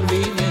te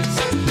olvides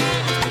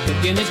que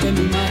tienes que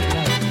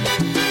mimarla.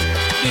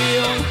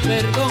 Dios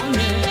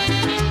perdone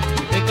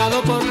mi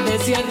pecado por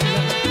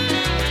desearla,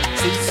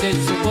 si se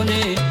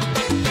supone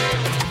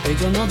que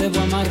yo no debo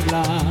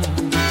amarla.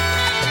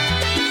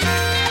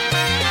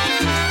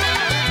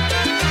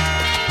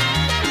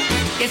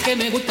 Y es que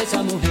me gusta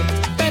esa mujer,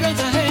 pero es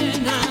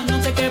ajena.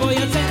 No sé qué voy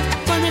a hacer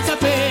con esa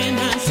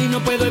pena. Si no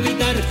puedo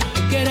evitar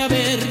que quiera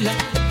verla,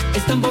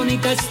 es tan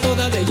bonita, es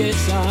toda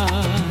belleza.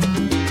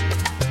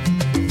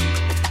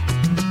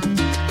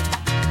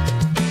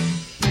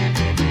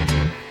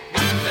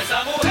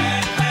 Esa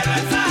mujer, pero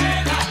es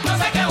ajena, no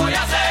sé qué voy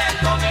a hacer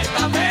con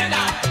esta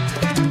pena.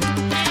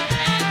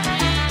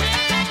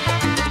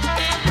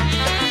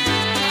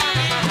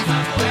 Esa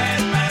mujer,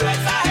 pero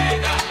es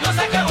ajena, no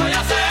sé qué voy a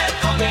hacer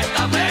con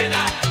esta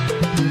pena.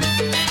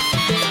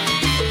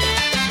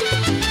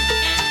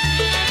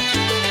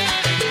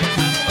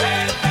 Esa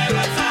mujer, pero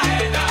es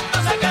ajena, no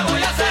sé qué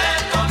voy a hacer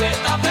con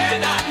esta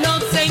pena.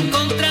 Nos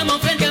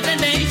encontramos frente a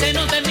frente y se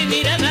nota en mi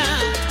mirada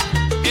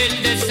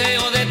el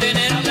deseo de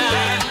tenerla.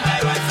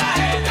 Pero es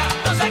ajena,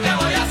 no sé qué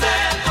voy a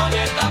hacer con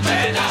esta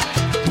pena.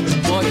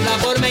 Por la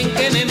forma en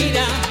que me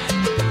mira,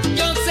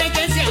 yo sé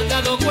que se han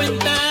dado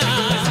cuenta.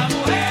 Esa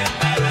mujer,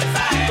 pero es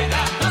ajena,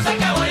 no sé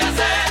qué voy a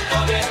hacer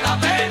con esta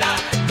pena.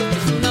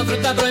 Es una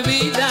fruta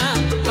prohibida,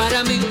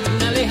 para mí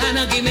una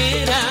lejana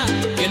quimera.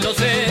 ¿Quién lo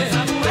sé?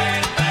 Esa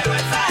mujer, pero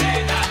es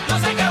ajena, no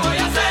sé qué voy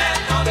a hacer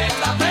con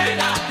esta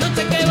pena. No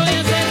sé qué voy a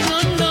hacer, no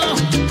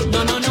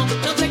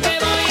sé qué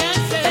voy a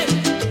hacer,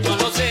 no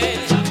lo sé.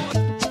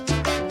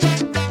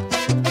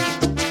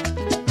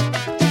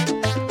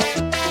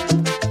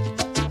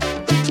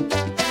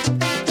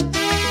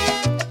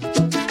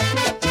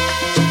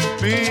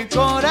 Mi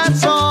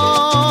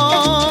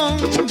corazón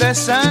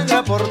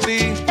desangra por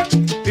ti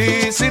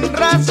y sin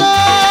razón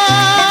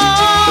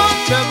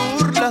te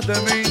burlas de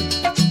mí.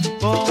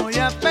 Voy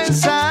a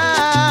pensar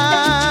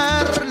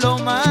lo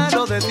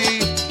malo de ti,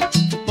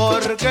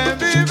 porque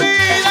mi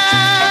vida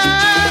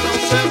no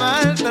se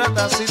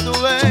maltrata si tú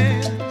ves.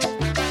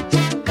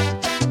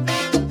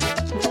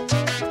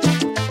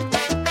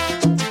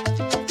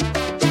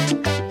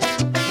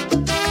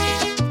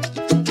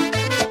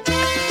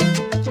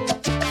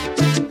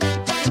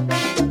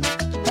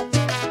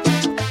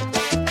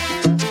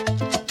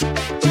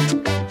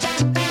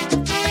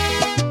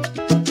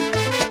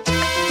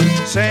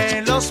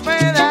 Celos me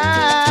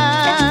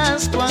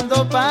das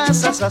cuando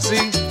pasas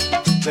así,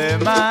 de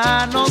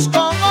manos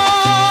con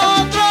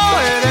otro.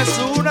 Eres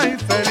una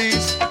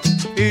infeliz,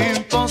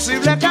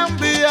 imposible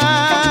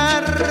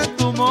cambiar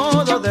tu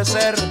modo de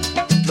ser.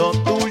 Lo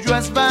tuyo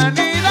es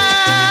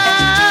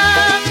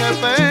vanidad, qué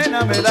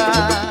pena me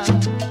da.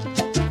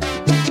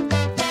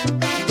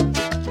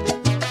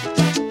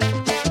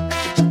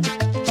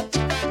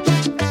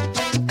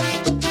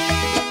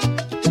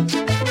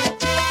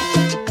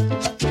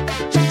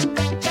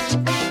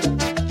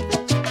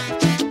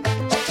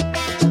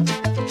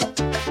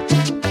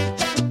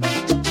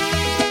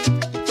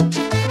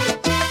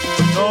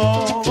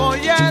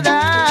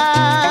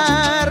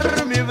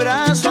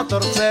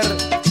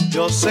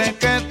 Yo sé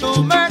que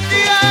tú me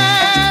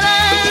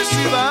quieres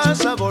y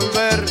vas a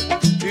volver.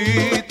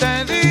 Y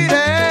te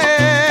diré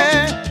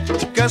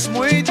que es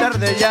muy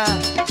tarde ya.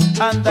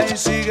 Anda y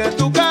sigue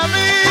tu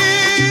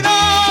camino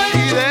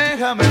y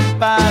déjame en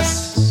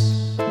paz.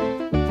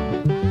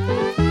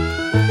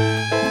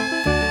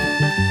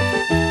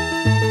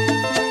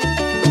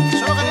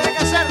 Eso es lo que tienes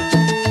que hacer.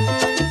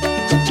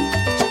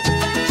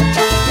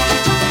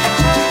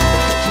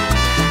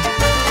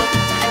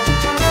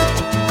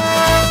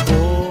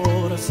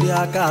 Por si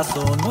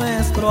acaso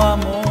nuestro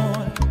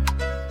amor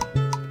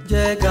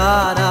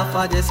llegara a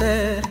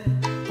fallecer,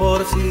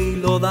 por si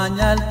lo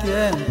daña el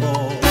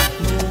tiempo,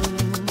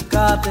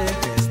 nunca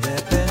dejes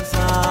de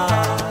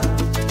pensar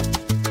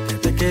que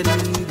te he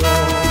querido,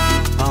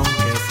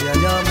 aunque se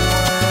haya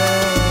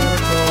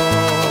muerto.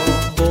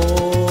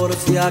 Por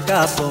si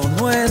acaso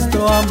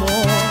nuestro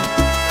amor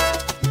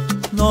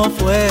no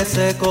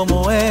fuese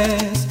como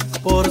es,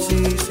 por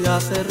si se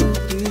hace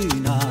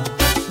rutina,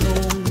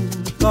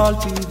 nunca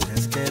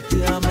olvides que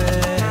te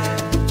amé,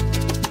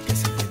 que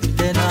sin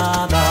pedirte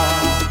nada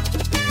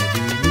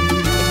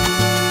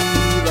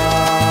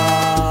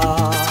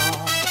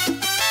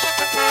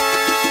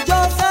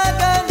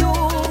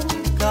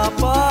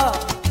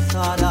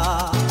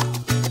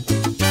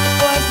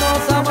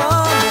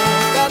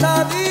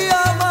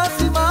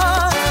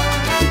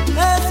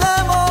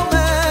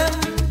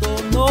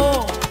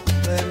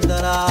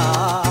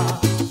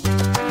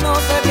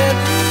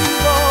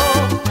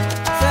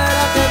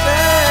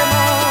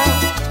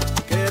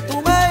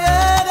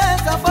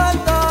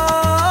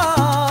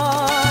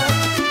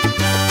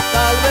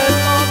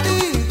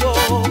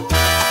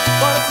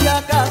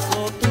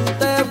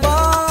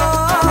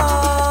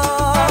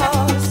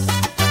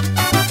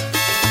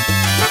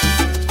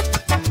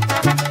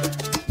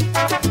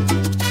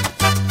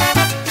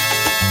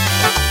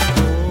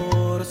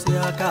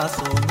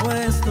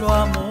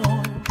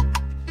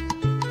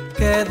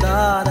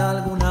quedar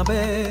alguna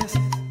vez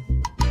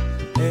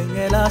en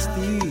el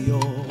hastío.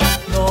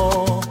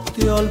 No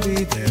te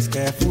olvides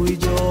que fui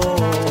yo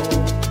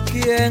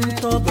quien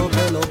todo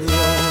te lo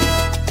dio,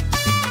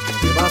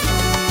 que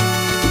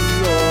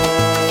vacío.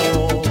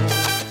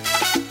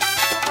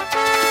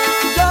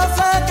 Yo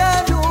sé que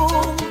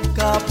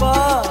nunca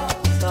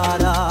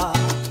pasará,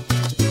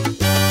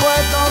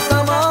 pues nos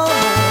amamos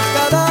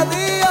cada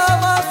día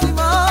más y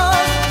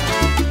más.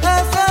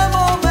 Ese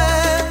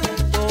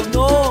momento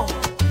no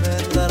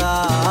vendrá.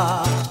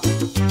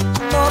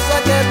 No sé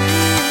qué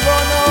digo,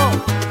 no.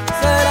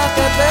 ¿Será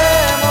que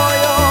temo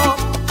yo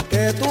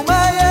que tú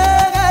me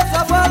llegues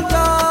a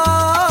faltar?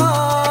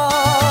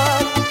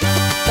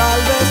 Tal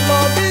vez lo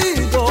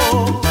digo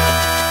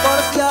por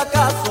si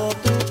acaso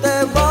tú te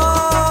vas.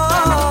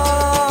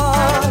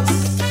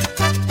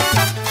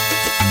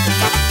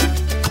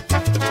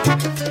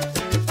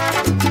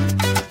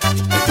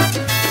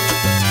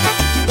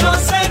 Yo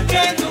sé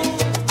que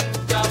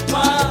nunca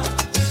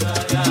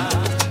pasará,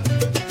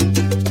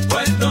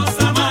 pues nos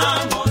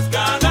amamos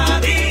cada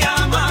día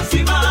más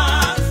y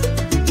más.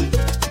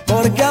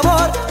 Porque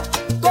amor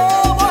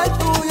como el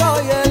tuyo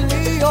y el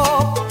mío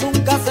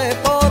nunca se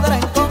podrá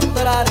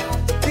encontrar.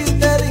 Y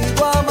te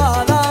digo,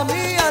 amada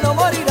mía, no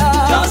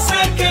morirás. Yo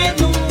sé que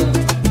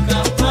nunca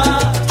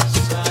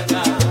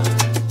pasará,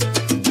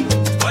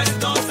 pues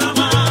nos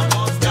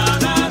amamos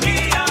cada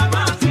día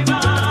más y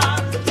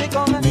más.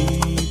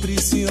 Mi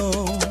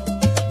prisión,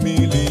 mi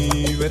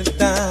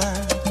libertad,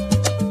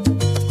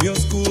 mi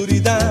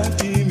oscuridad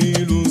y mi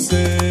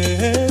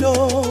lucero,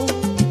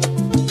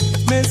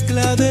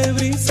 mezcla de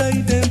brisa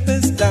y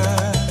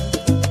tempestad,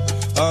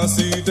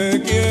 así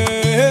te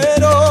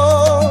quiero.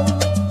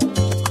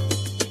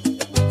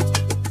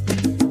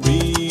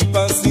 Mi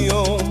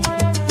pasión,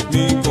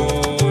 mi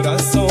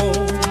corazón,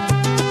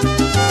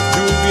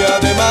 lluvia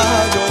de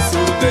mayo,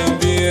 sur de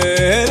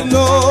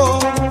invierno,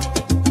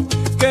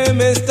 que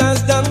me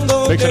estás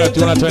dando. Big shout out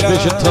to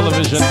Vision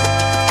Television.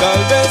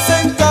 Tal vez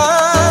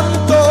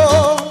encanto,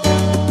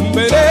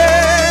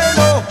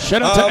 veneno,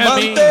 Shout out to Emmy.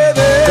 amante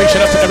de Big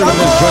shout out to everyone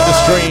who's joined the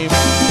stream.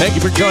 Thank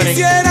you for joining.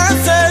 quisiera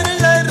ser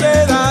la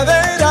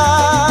enredadera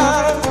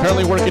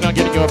Currently working on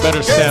getting you a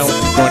better sound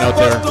going out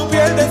por there. tu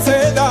piel de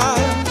seda,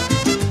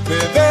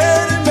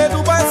 beberme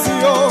tu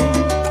pasión,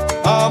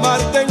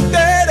 amarte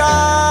entera,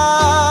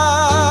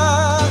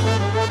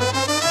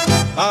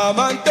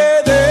 amante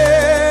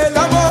del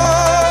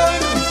amor.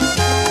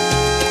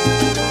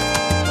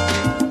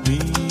 Mi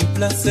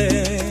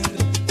placer,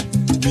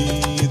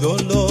 mi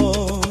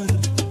dolor,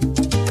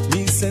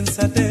 mi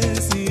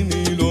sensatez y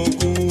mi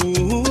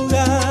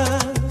locura,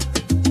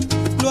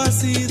 lo ha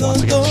sido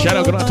Once again, todo. shout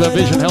out going out to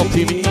Vision Health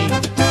TV.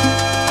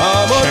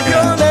 Amor Check it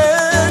out.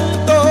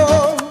 violento,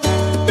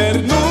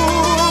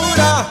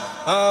 ternura,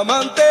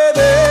 amante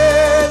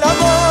del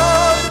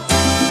amor.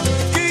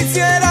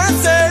 Quisiera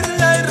ser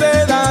la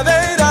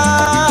enredadera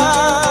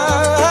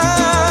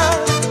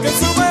que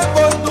sube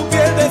por tu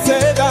piel de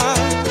seda,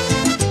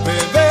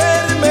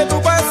 beberme tu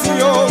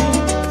pasión,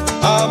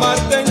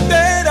 amarte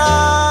entera,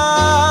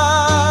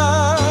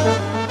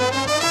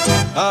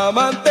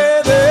 amante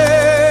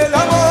del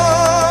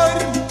amor.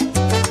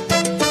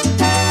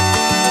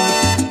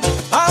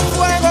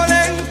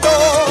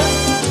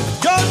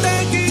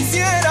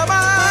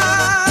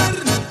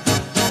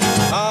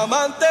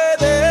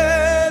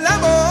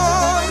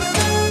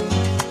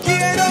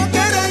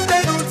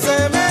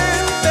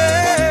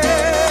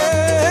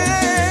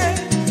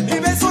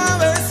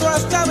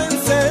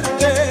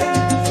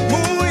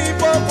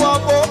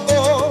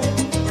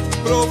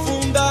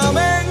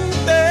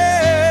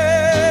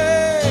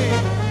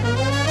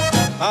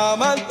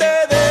 amante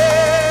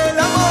del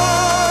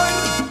amor.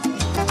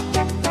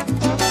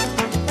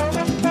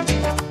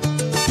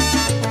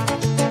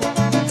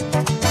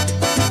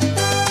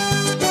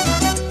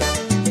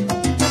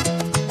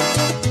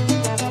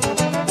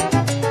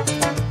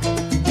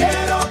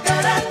 Quiero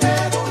quererte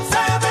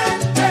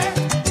dulcemente,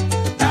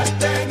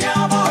 darte mi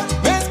amor.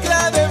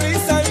 Mezcla de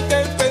brisa y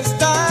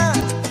tempestad,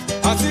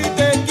 así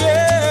te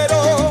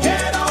quiero.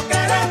 Quiero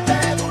quererte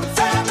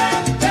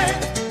dulcemente,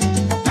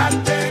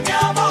 darte mi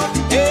amor.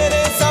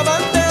 Eres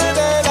amante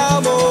del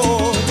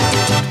amor.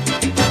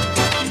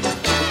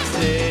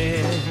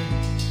 Sé,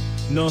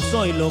 no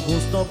soy lo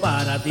justo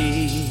para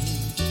ti.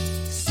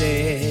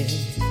 Sé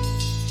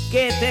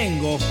que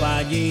tengo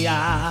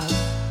fallas.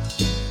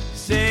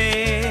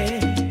 Sé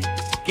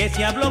que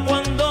si hablo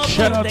cuando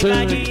Shout tú out te to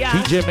callas,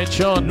 DJ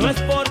Menchon. no es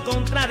por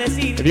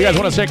contradecir. If you guys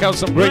want to check out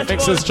some great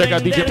mixes, check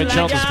out DJ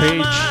Menchon's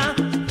page.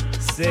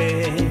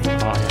 Sé,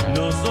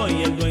 no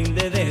soy el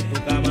duende de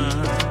tu cama.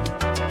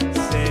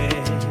 Sé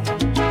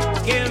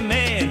que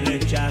me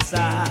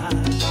rechazas.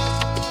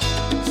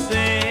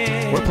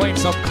 Sé We're playing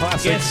some que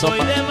classic, some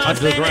soy de más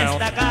en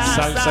underground esta casa.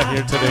 salsa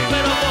here today.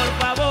 Pero por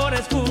favor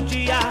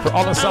escucha For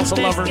all the salsa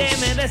antes lovers, que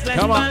me des la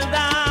come on.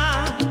 espalda.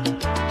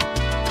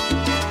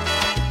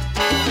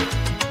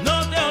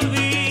 No te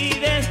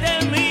olvides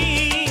de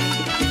mí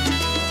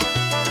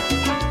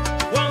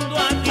cuando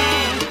a ti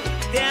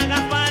te haga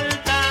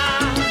falta.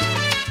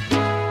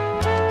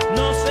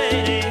 No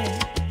seré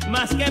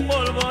más que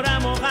pólvora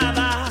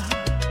mojada,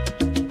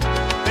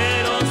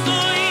 pero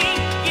soy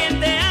quien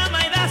te ama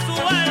y da su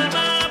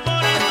alma.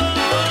 Por eso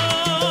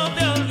no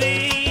te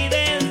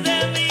olvides de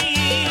mí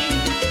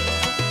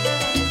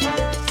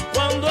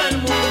cuando el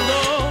mundo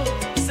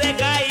se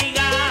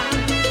caiga.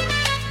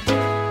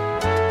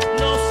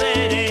 No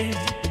seré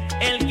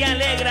el que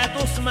alegra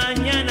tus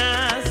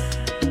mañanas,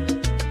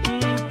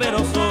 pero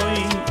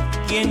soy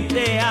quien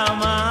te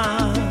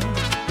ama.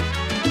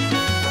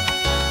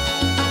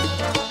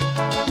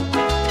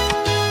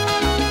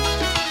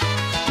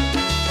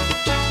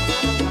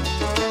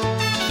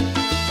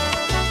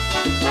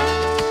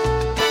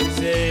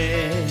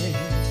 Sé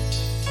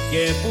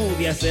que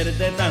pude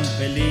hacerte tan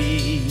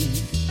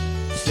feliz.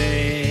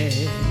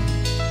 Sé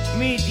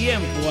mi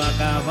tiempo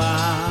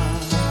acabar.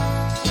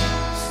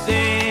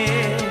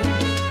 Sé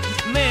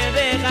me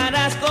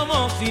dejarás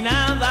como si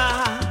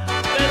nada,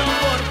 pero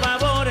por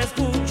favor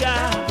escucha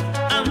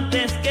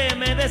antes que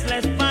me des la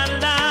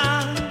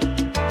espalda.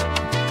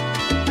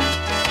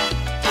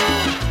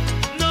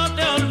 No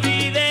te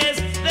olvides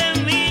de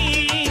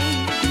mí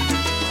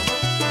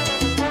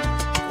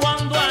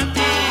cuando a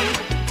ti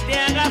te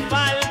haga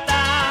falta.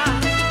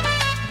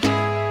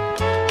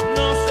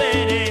 No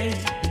seré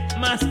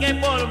más que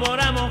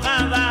pólvora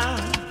mojada,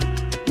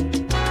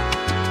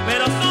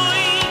 pero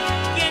soy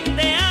quien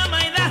te ama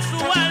y da su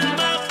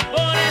alma.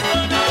 Por eso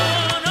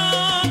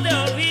no te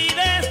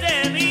olvides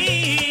de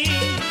mí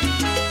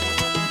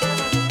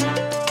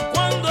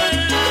cuando el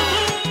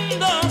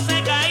mundo se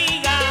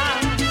caiga.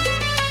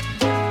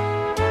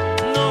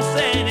 No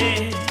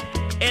seré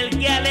el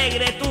que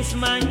alegre tus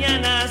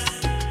mañanas,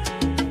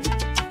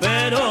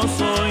 pero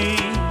soy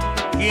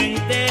quien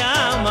te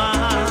ama.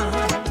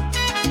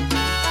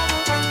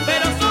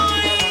 Pero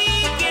soy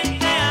quien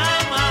te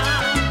ama.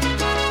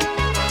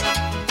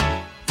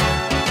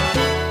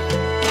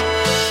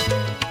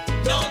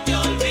 No te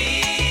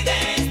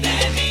olvides de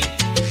mí,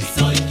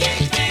 soy quien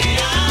te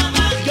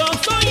ama. Yo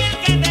soy el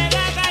que te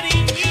da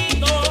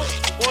cariñito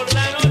por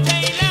la noche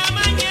y la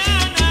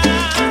mañana.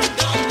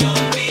 No te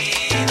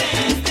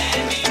olvides de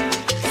mí,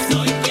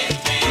 soy quien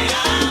te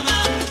ama.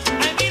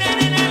 Ay, mira,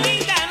 nena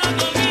linda, no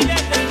te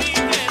olvides de mí,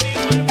 que mi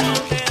cuerpo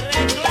te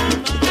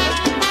reclama.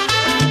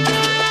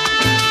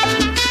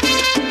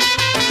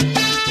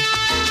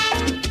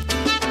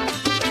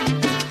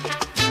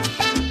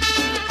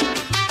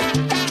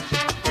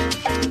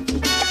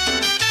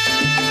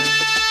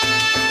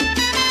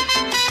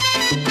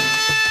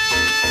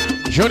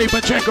 Johnny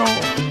Pacheco.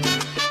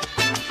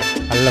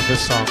 I love this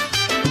song.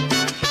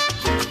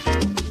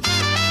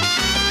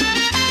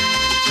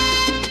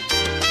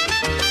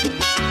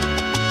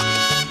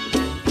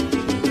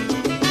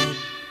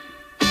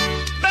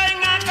 Ven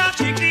acá,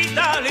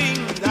 chiquita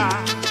linda,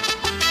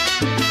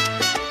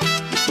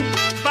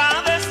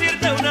 pa'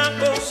 decirte una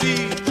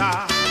cosita.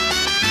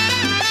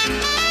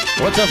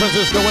 What's up,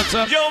 Francisco? What's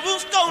up? Yo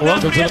busco una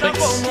Welcome to the prieta mix.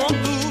 como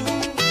tú,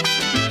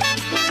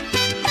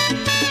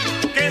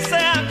 que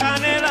sea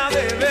canela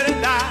de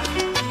verdad.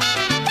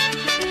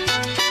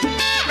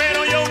 Pero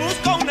yo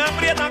busco una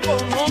prieta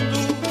como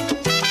tú,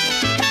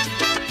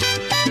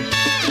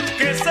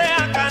 que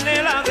sea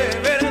canela de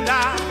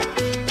verdad.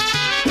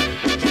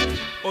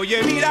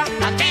 Oye, mira,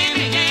 ¿a qué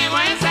me llevo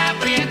esa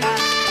prieta?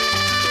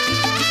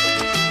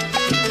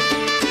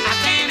 ¿A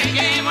qué me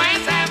llevo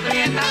esa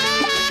prieta?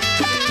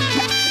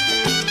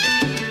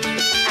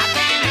 ¿A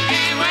qué me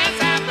llevo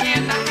esa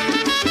prieta?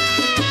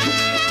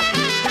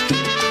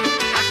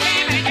 ¿A qué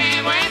me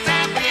llevo esa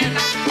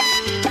prieta?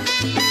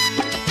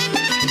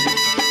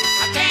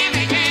 ¿A qué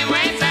me llevo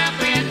esa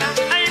prieta?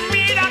 Ay,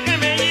 mira que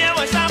me llevo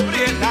esa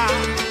prieta.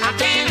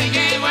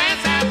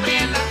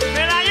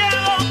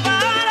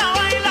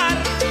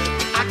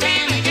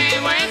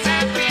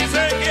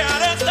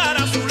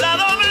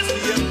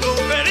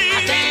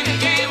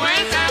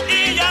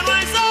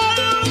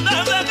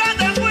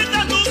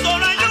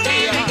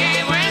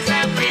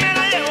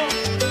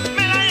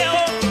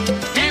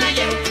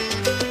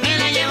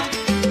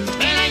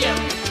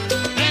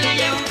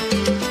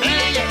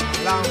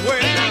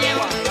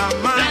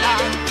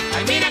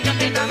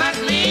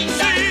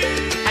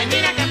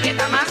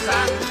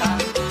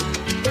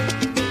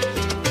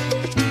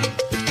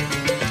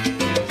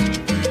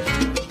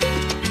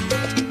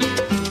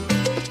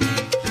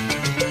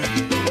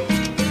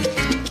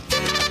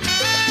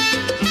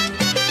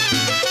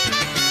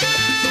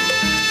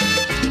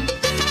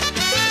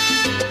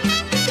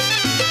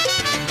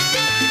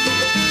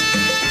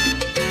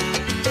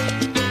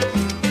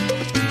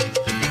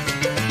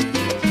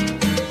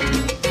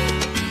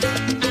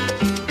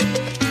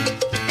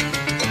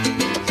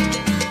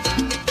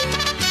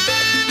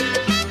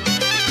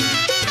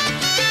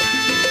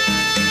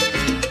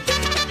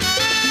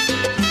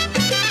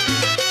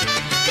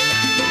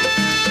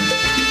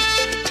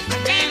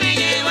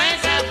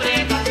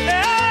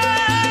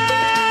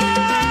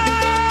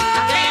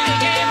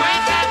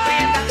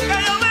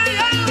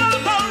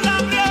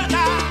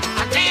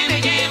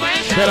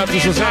 Shout out to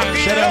Suzanne.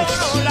 Shout out.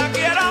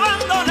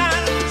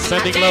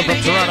 Sending love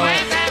from Toronto.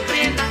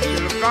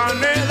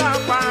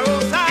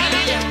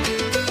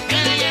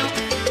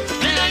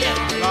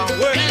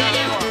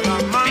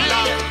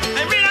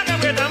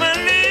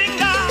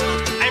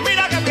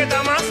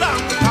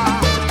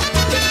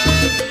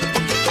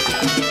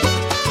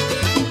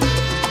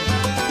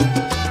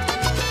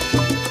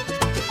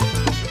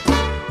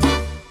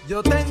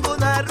 Yo tengo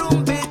una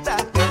rumbita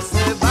que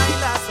se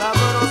baila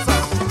sabrosa.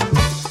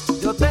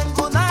 Yo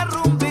tengo una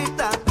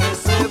rumbita que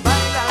se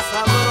baila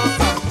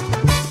sabrosa.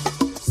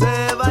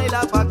 Se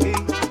baila pa' aquí,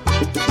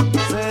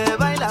 se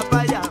baila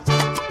pa' allá.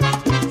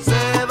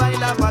 Se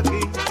baila pa'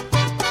 aquí,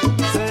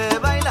 se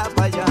baila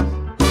pa' allá.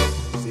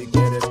 Si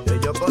quieres que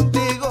yo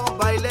contigo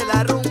baile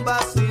la rumba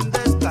sin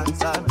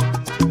descansar.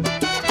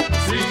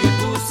 Si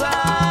tú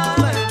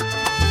sabes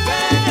que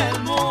en el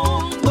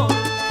mundo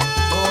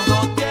todo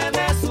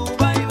tiene su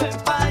baile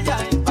pa' allá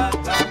y pa'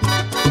 acá.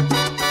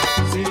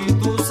 Si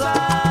tú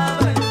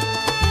sabes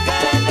que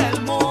en el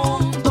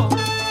mundo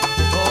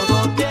todo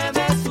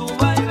tiene su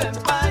baile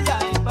pa' allá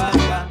y pa'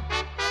 acá.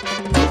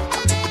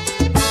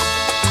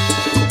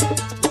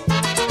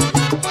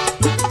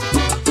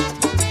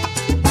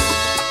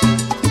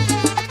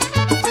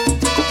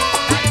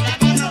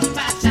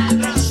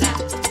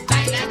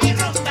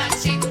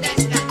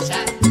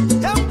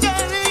 Y aunque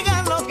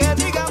digan lo que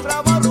digan,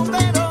 bravo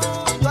rumbero,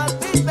 yo a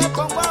ti te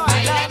pongo a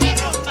bailar.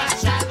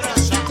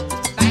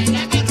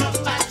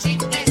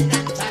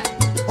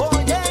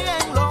 Oye,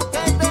 en lo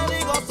que te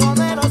digo,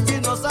 sonero, si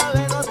no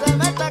sabes, no te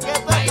metas que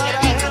esto es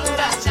para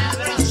generar.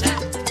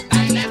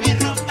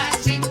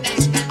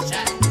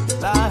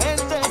 La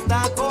gente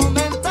está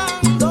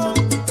comentando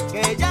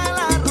que ya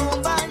la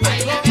rumba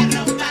llegó.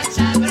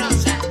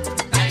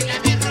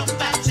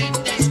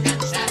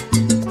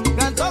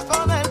 Canto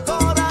con el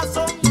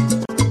corazón,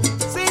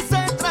 si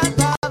se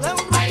trata de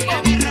un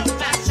rumbo.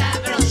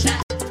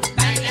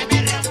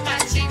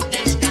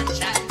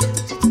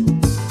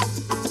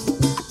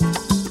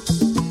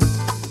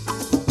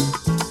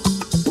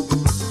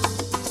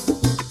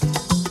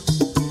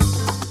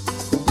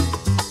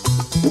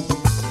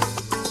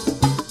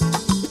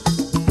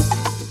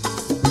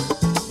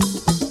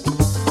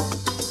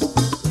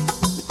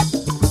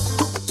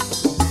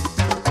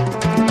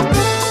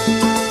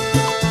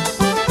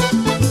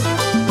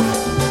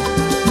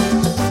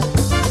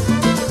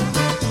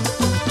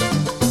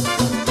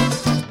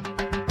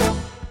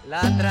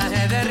 La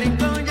traje de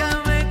rincón, ya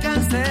me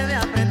cansé de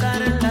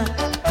apretarla.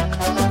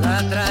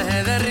 La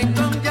traje de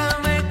rincón, ya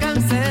me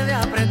cansé de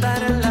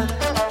apretarla.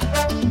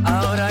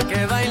 Ahora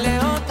que baile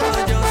otro,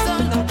 yo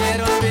solo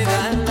quiero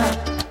olvidarla.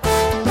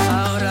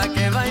 Ahora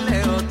que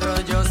baile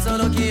otro, yo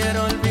solo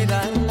quiero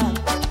olvidarla.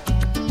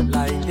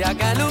 La India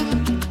Calú,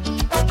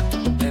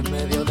 en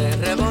medio de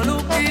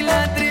revolú y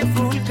la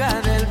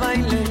trifulca del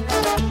baile.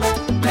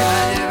 Me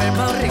la llevé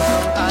pa' un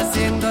rincón,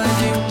 haciendo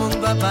allí un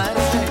mundo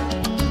aparte.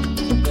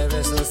 De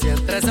besos y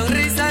entre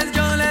sonrisas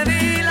yo le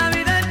di la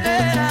vida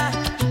entera.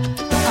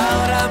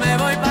 Ahora me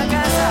voy pa'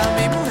 casa,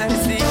 mi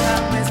mujercita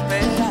me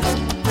espera.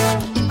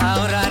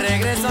 Ahora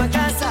regreso a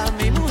casa,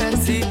 mi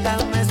mujercita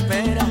me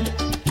espera.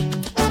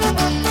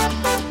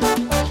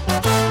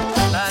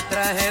 La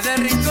traje de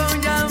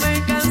rincón, ya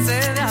me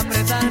cansé de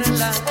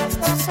apretarla.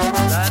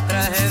 La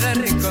traje de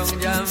rincón,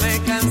 ya me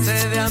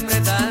cansé de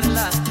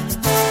apretarla.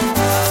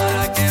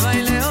 Ahora que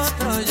baile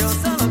otro, yo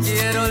solo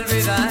quiero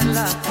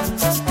olvidarla.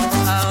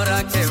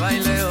 Ahora que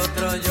baile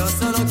otro, yo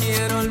solo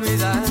quiero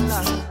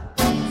olvidarla.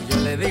 Y yo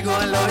le digo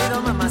al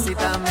oído,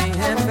 mamacita, mi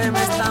jefe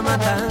me está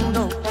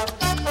matando.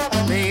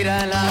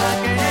 Mírala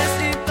que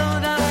estoy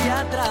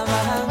todavía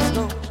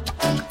trabajando.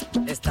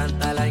 Es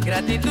tanta la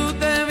ingratitud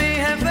de mi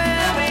jefe,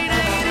 mira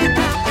y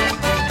grita que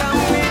toca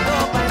un pito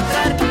para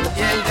entrar y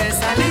el de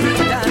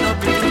salida no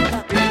pita.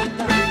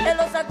 En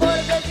los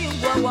acordes de un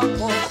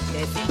guaguancó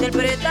que se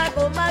interpreta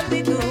con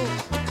magnitud,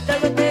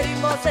 traigo este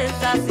ritmo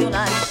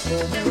sensacional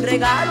como un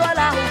regalo a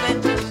la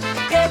juventud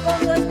que con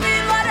su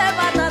estilo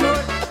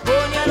arrebatador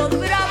pone a los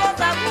bravos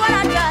a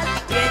guarachar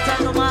y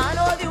echando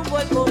mano de un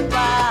buen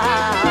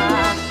compás.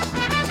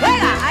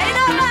 ¡Venga, ahí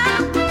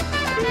nomás!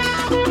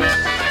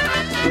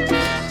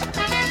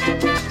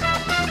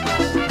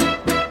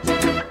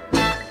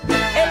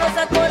 En los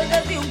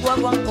acordes de un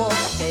guaguancó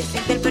que se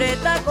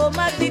interpreta con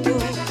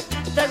magnitud,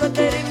 traigo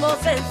este ritmo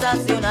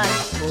sensacional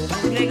como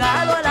un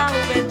regalo a la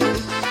juventud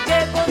que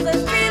con su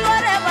estilo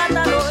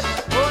arrebatador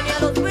pone a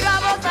los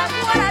bravos a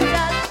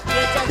guarachar y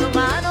echando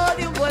mano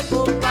de un buen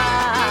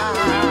compás.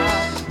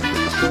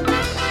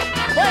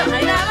 Bueno,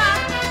 ahí nada más.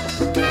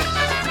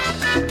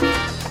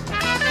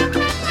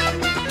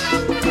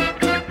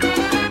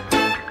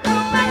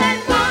 Rumba del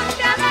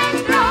monte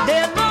adentro,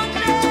 del monte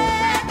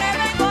que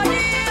vengo yo.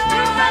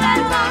 Rumba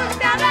del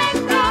monte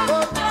adentro,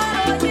 con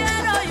toro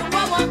lleno y un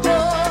guaguancó.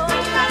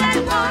 Rumba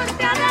del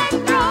monte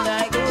adentro,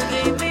 traigo un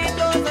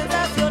ritmito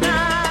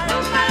sensacional.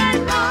 Rumba del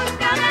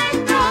monte adentro.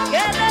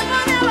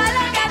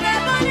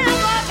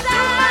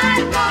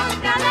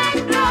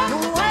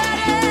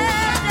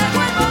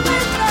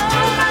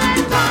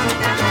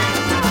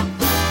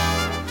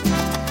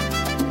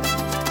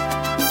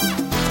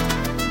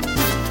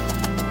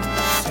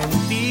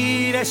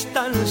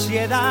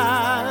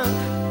 ansiedad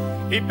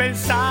y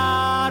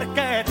pensar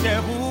que te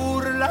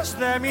burlas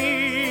de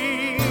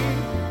mí.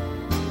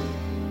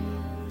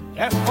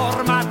 Es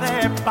forma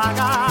de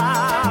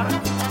pagar,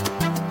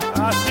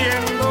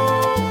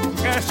 haciendo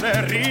que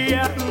se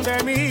rían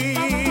de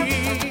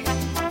mí.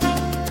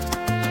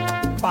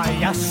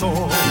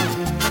 Payaso,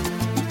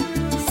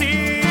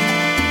 sí,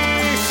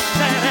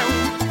 seré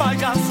un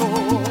payaso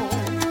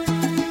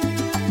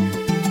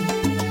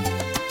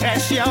que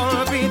se ha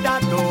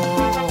olvidado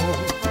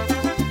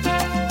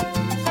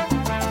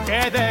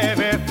que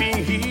debe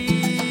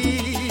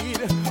fingir.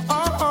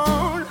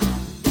 Oh,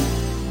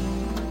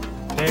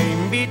 te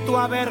invito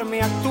a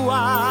verme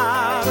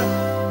actuar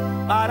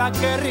para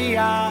que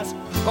rías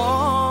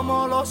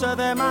como los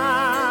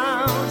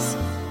demás,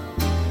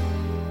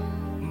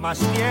 mas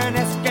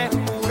tienes que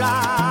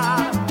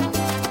jurar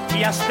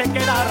y has de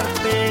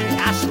quedarte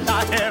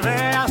hasta que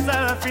veas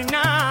el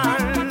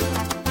final.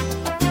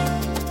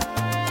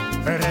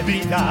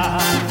 Perdida,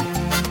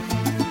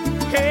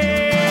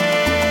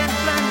 que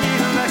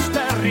plañiles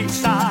de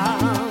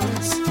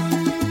risas,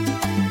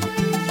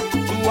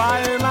 tu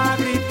alma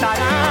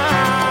gritará: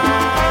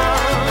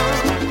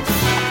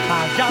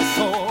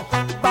 payaso,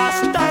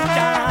 basta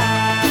ya.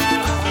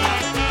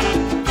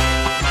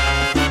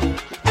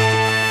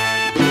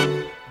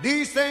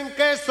 Dicen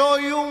que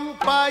soy un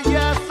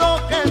payaso,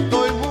 que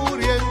estoy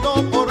muriendo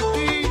por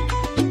ti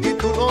y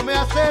tú no me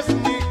haces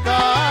ni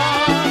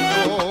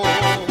caso.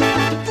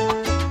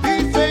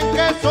 Dicen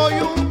que soy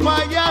un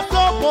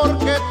payaso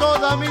porque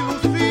toda mi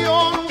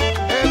ilusión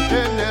es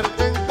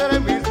tenerte entre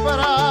mis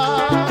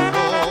brazos.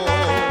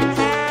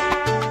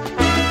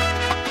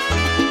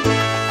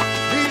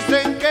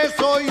 Dicen que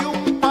soy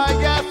un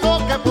payaso,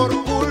 que por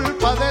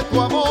culpa de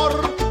tu amor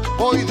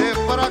voy de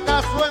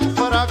fracaso en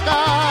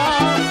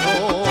fracaso.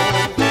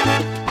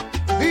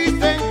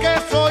 Dicen que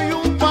soy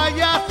un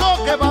payaso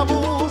que va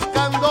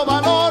buscando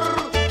valor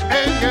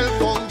en el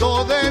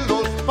fondo de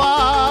los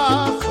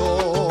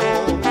pasos.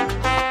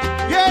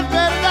 Y es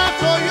verdad,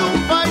 soy un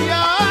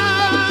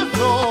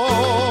payaso,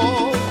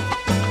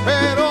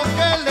 pero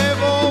 ¿qué le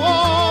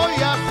voy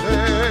a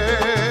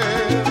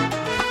hacer?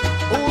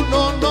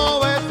 Uno no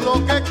es lo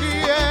que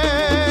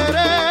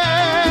quiere,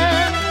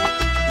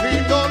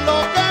 sino lo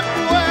que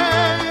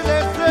puede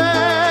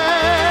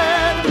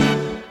ser.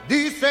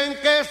 Dicen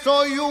que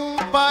soy un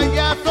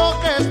payaso,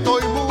 que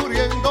estoy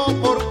muriendo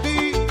por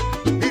ti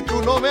y tú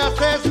no me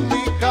haces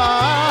ni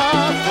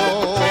caso.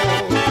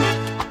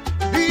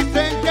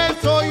 Dicen que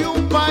soy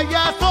un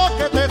payaso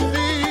que te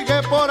sigue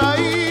por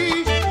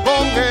ahí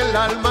con el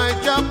alma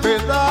hecha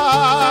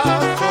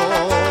pedazos.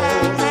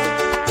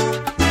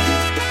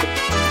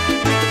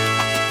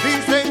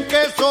 Dicen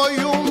que soy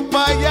un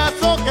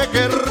payaso que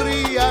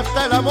querría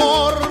hasta el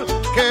amor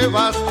que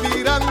vas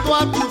tirando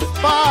a tus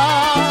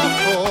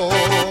pasos.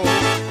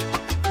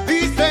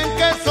 Dicen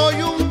que soy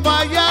un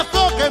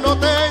payaso que no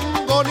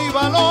tengo ni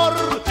valor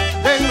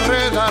de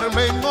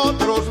enredarme en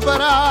otros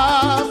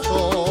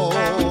brazos.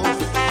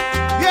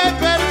 Y es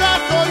verdad,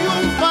 soy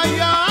un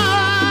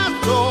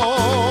payaso,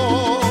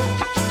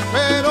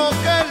 pero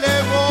 ¿qué le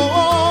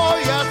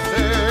voy a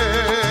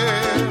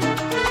hacer?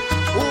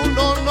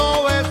 Uno no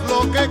es lo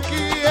que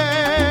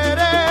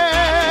quiere,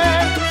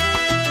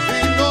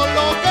 sino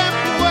lo que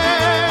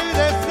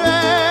puede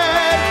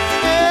ser.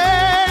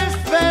 Es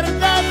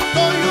verdad,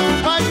 soy un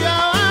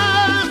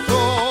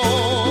payaso,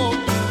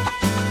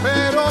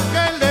 pero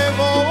 ¿qué le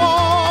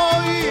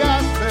voy a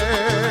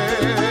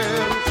hacer?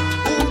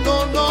 Uno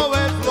no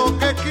es lo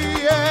que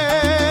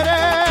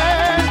quiere,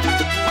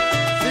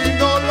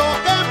 sino lo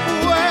que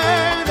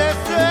puede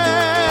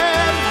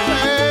ser.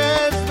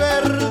 Es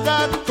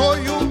verdad,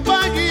 soy un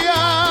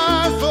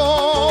payaso.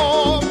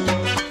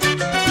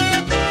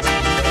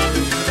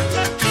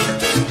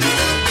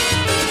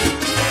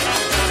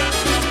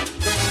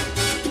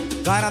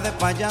 Cara de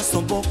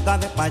payaso, boca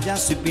de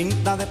payaso y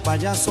pinta de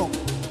payaso.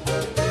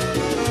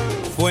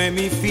 Fue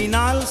mi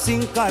final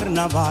sin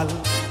carnaval.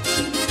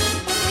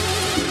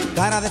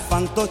 Cara de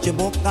fantoche,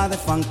 boca de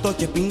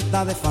fantoche,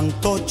 pinta de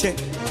fantoche.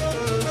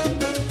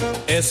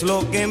 Es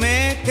lo que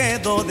me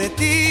quedó de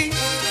ti.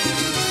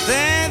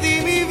 Te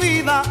di mi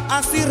vida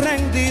así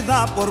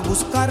rendida por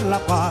buscar la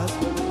paz.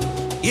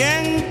 Y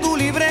en tu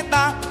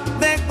libreta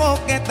de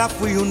coqueta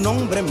fui un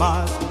hombre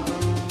más.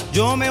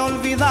 Yo me he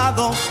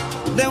olvidado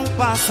de un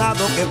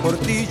pasado que por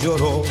ti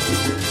lloró.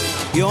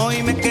 Y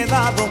hoy me he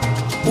quedado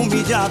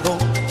humillado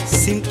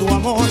sin tu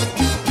amor.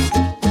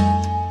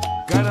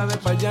 Cara de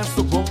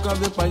payaso, boca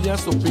de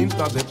payaso,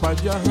 pinta de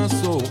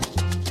payaso.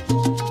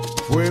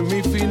 Fue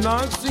mi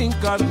final sin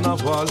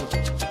carnaval.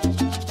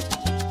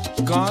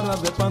 Cara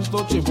de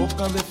fantoche,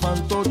 boca de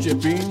fantoche,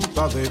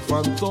 pinta de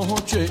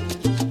fantoche.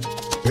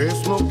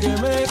 Es lo que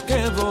me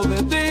quedó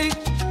de ti.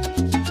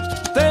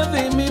 Te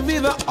di mi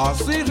vida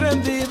así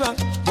rendida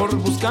por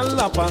buscar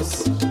la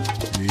paz.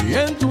 Y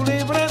en tu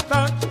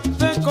libreta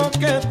de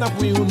coqueta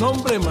fui un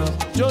hombre más.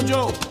 Yo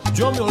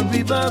me he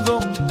olvidado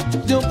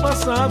de un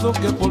pasado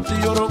que por ti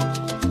lloró.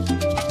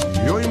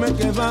 Y hoy me he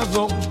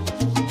quedado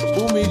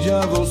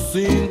humillado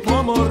sin tu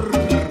amor.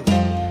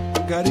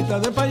 carita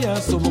de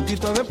payaso,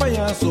 boquita de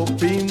payaso,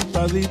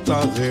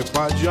 pintadita de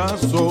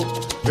payaso,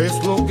 es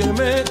lo que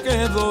me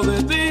quedo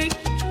de ti.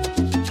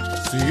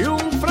 Si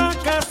un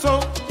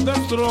fracaso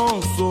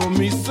destrozo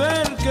mi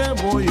ser, ¿qué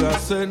voy a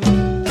hacer?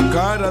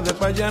 Cara de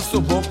payaso,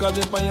 boca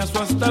de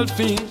payaso hasta el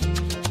fin.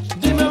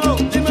 Dímelo,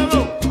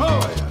 dímelo, oh,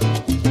 yeah.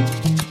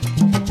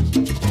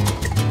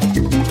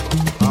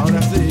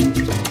 Ahora sí.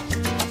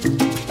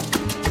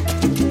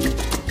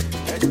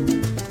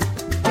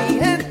 Mi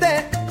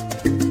gente,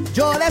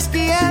 yo les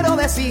quiero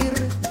decir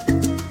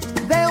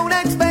de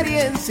una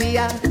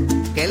experiencia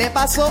que le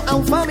pasó a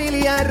un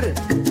familiar.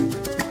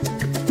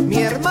 Mi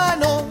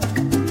hermano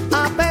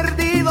ha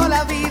perdido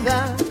la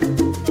vida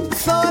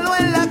solo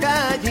en la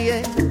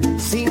calle,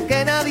 sin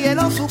que nadie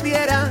lo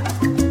supiera.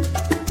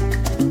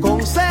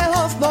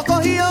 Consejos no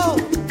cogió,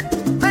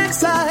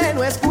 mensaje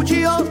no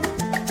escuchó,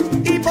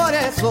 y por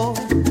eso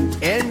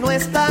él no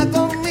está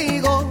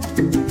conmigo.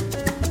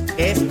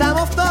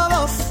 Estamos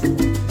todos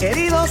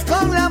heridos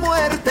con la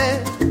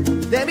muerte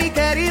de mi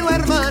querido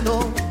hermano.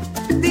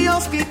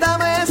 Dios,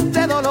 quítame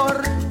este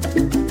dolor.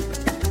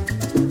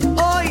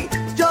 Hoy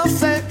yo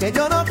sé que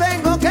yo no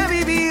tengo que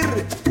vivir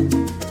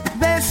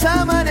de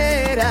esa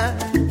manera,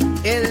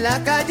 en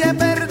la calle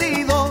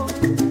perdido.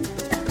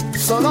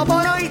 Solo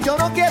por hoy yo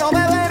no quiero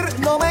beber,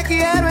 no me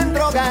quiero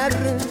endrogar,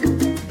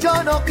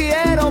 yo no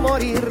quiero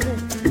morir,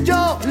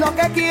 yo lo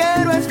que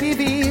quiero es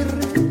vivir.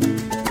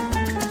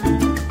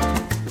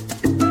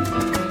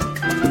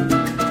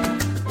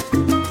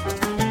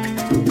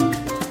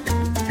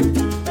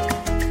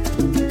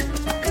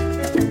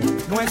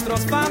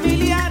 Nuestros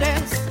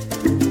familiares,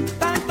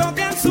 tanto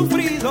que han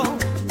sufrido,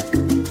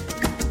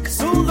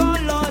 su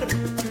dolor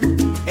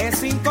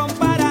es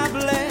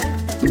incomparable.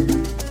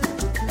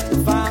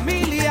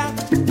 Familia,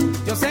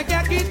 yo sé que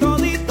aquí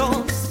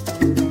toditos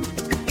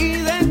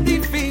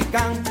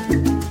identifican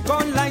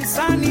con la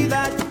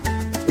insanidad.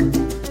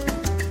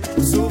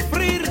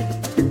 Sufrir,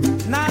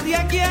 nadie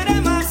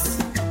quiere más.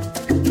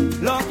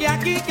 Lo que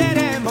aquí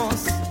queremos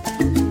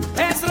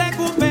es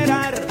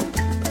recuperar.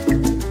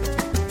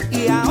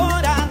 Y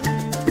ahora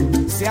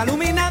se ha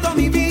iluminado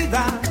mi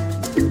vida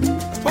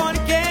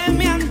porque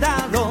me han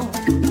dado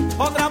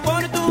otra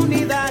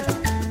oportunidad.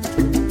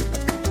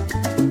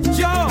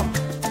 Yo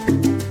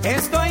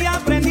estoy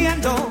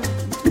aprendiendo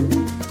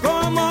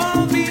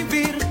cómo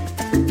vivir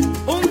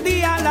un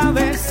día a la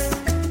vez.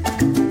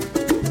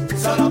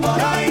 Solo por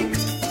hoy,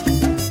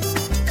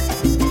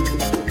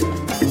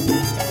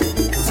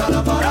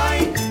 solo por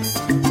hoy,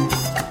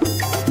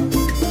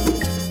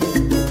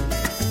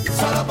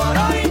 solo por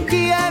hoy.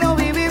 Quiero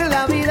vivir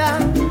la vida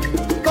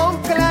con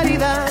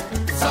claridad.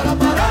 Solo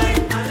por hoy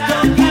yo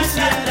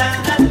quisiera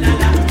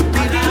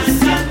vivir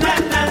siempre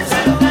tan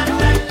solo.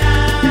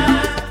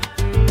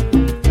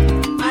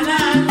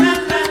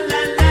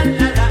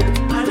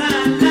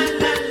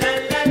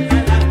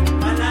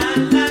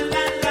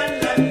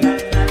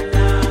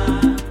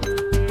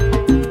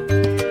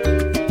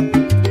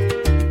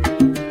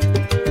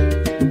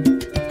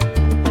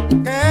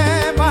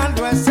 Qué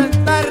malo es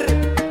estar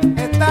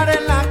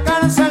en la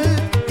cárcel,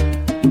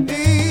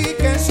 y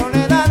qué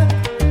soledad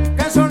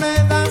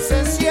se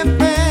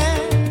siente.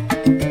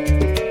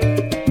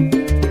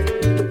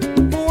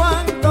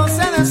 Cuánto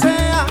se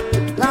desea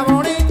la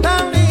bonita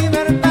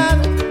libertad.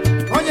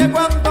 Oye,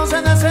 cuánto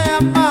se desea,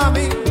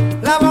 mami,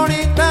 la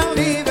bonita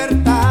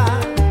libertad.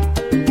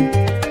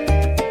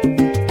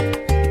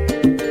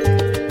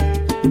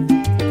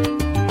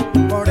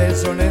 Por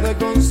eso le doy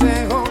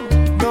consejo,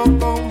 no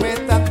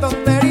cometas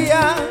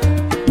tontería.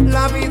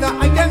 La vida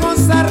hay que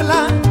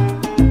gozarla,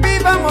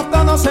 vivamos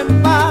todos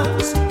en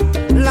paz.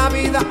 La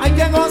vida hay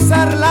que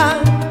gozarla,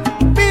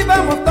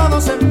 vivamos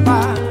todos en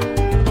paz.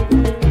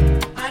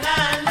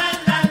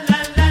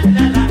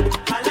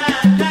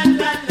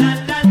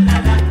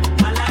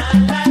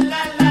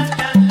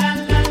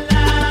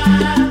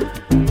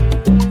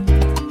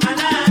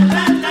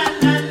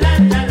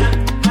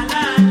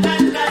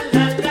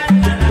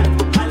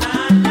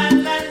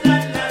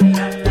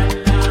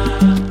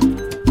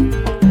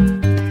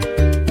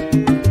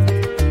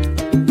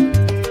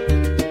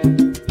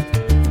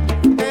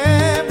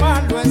 Qué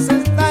malo es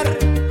estar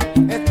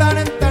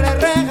entre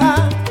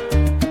rejas,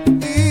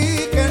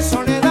 y qué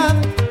soledad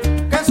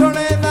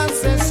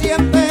se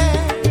siente.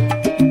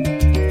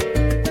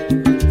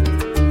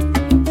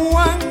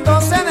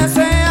 Cuando se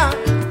desea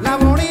la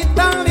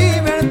bonita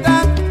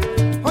libertad.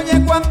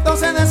 Oye, cuánto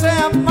se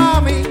desea,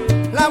 mami,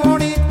 la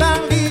bonita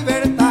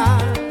libertad.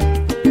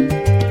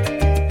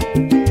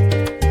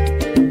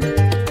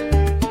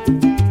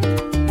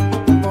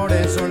 Por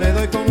eso le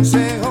doy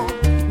consejo,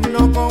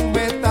 no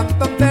cometan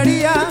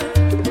tontería.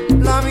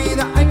 La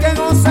vida hay que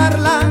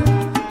gozarla,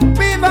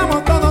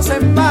 vivamos todos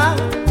en paz.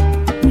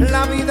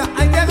 La vida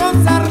hay que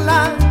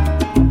gozarla,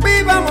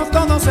 vivamos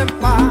todos en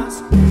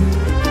paz.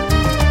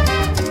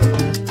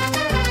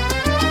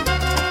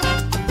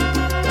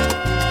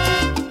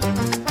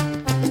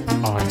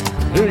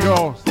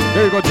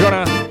 Here you go,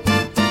 Jonah.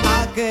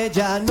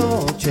 Aquella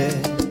noche,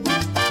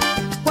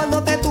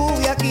 cuando te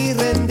tuve aquí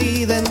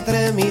rendida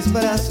entre mis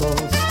brazos,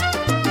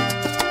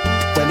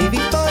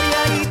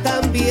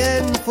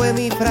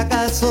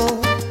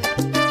 fracaso,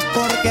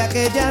 porque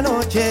aquella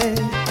noche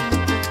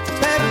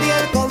perdí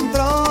el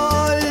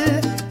control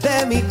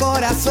de mi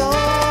corazón.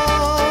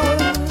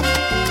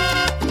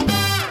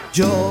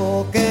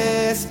 Yo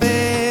que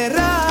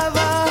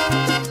esperaba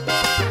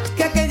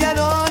que aquella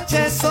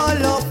noche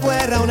solo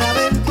fuera una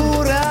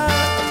aventura,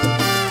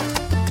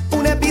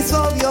 un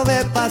episodio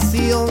de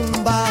pasión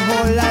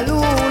bajo la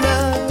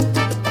luna,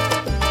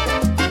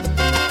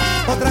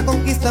 otra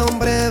conquista, un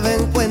breve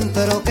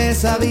encuentro, que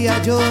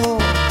sabía yo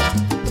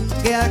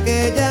que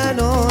aquella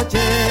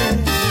noche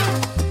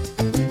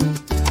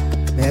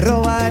me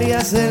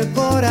robarías el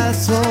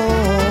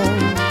corazón.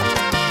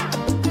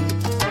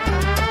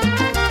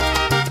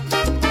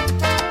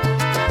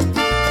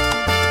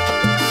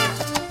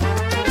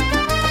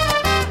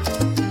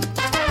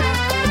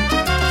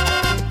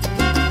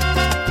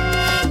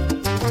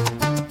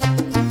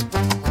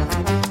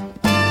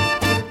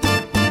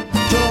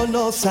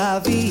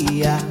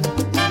 Sabía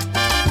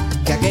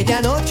que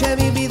aquella noche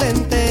mi vida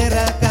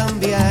entera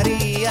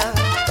cambiaría,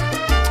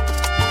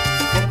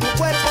 que en tu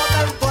cuerpo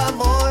tanto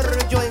amor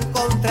yo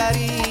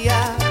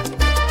encontraría,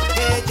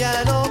 que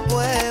ya no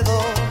puedo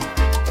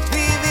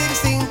vivir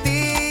sin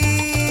ti.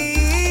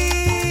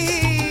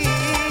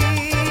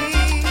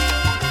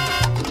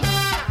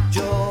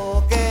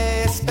 Yo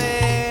que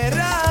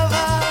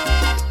esperaba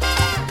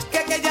que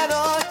aquella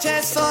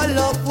noche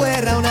solo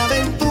fuera una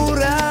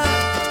aventura,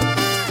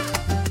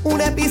 un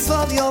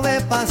episodio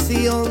de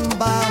pasión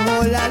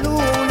bajo la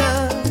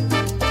luna,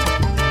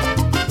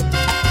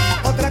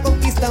 otra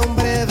conquista, un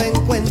breve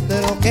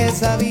encuentro, que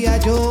sabía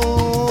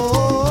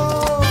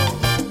yo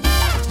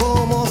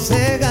cómo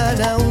se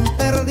gana un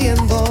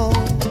perdiendo.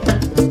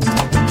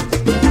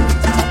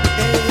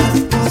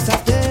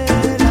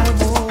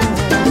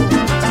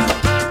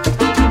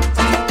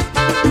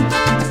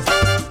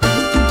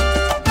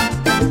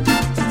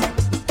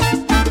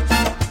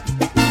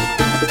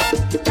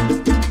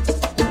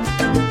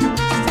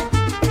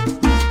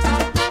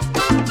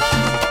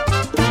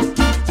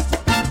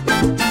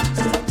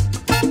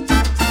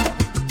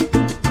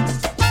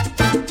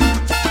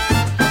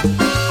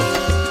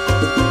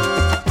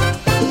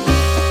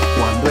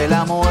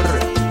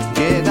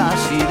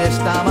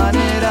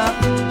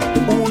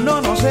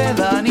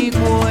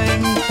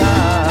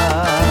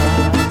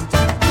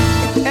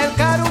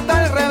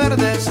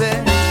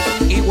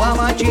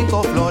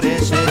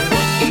 Florece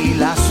y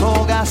la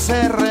soga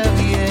se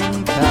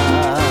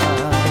revienta.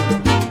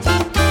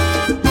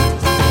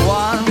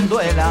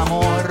 Cuando el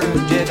amor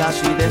llega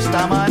así de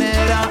esta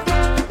manera,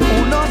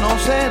 uno no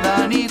se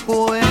da ni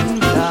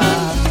cuenta.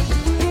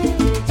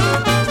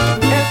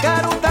 El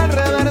carutal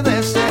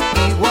reverdece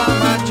y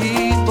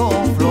guamachito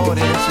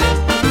florece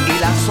y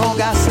la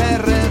soga se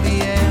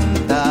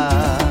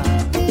revienta.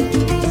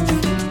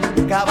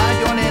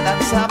 Caballo le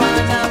dan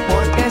sabana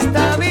porque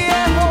está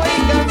viejo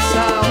y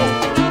cansado,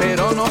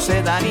 no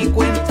se da ni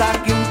cuenta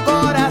que un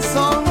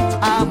corazón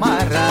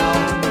amarrado,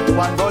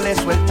 cuando le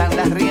sueltan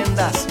las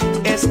riendas,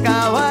 es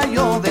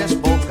caballo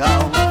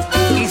desbocado.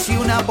 Y si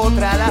una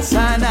potra la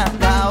sana,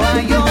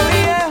 caballo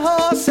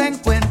viejo se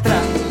encuentra,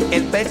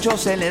 el pecho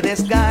se le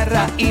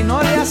desgarra y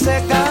no le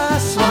hace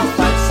caso a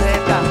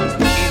falseta,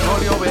 y no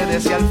le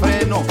obedece al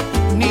freno,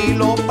 ni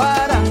lo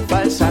paran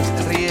falsas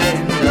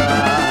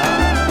riendas.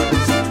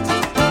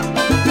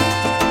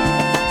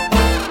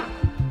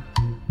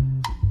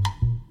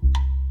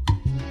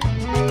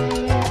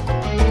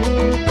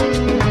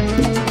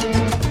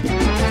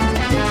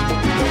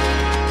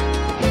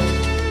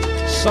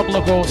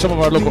 Some of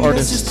our local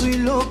artists.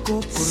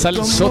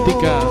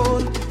 Salsótica.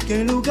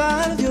 Que en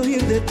lugar de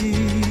oír de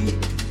ti,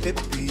 te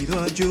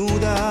pido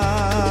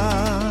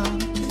ayuda.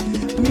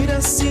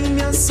 Mira si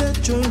me has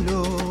hecho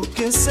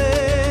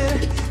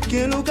enloquecer,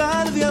 que en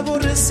lugar de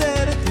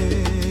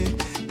aborrecerte,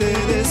 te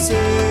deseo.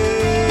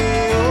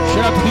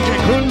 Shout out to DJ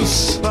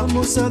Cruz.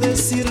 Vamos a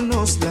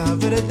decirnos la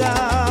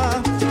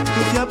verdad,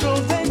 tú te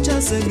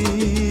aprovechas de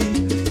mí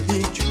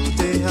y yo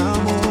te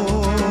amo.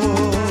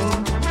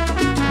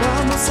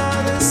 Vamos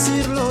a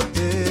decirlo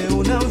de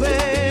una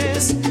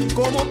vez,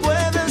 ¿cómo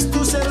puedes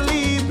tú ser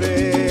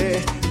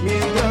libre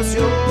mientras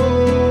yo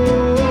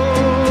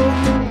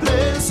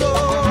preso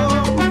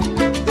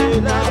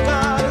de la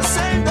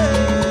cárcel de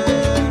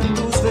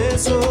tus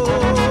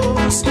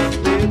besos,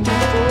 de tu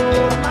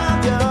forma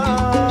de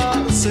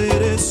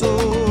hacer eso,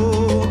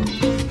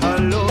 a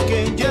lo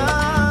que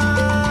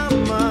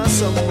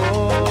llamas amor?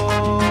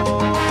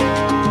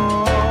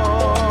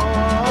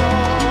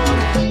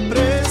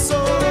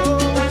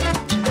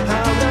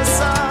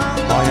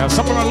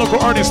 Some of our local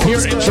artists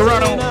here in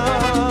Toronto,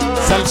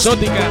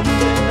 Salsótica.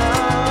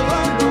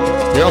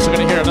 You're also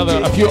going to hear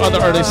a few other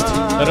artists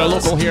that are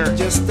local here.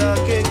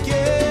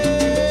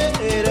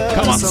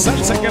 Come on,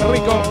 salsa, que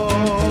rico.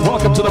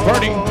 Welcome to the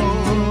party.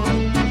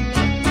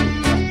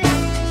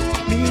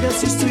 Mira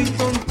si estoy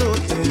tonto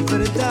de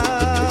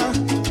verdad,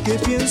 que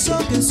pienso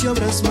que si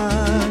obras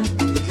mal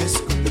es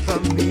culpa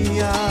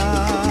mía.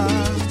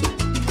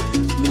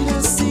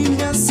 Mira si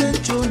me has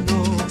hecho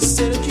no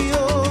ser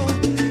yo,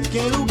 que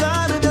en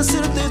lugar de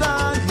hacerte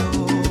daño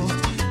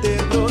te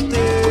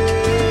protege.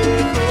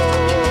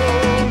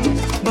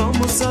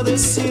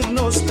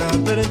 decirnos la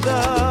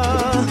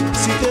verdad.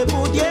 Si te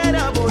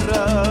pudiera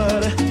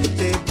borrar,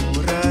 te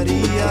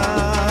borraría.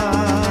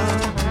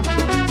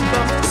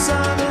 Vamos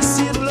a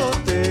decirlo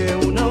de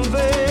una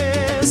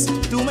vez.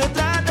 Tú me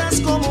tratas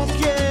como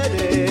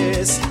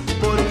quieres,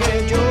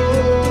 porque yo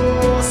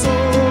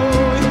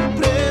soy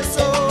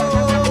preso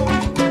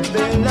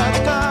de la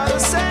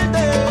cárcel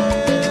de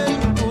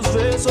tus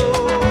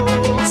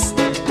besos,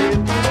 de tu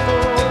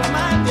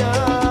forma de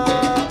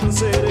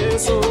hacer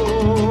eso,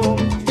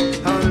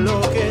 a lo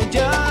que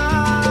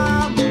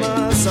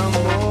llamas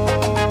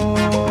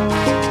amor.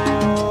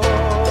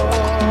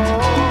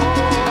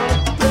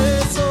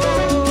 Preso.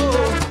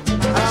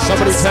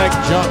 Somebody tag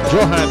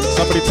Johan.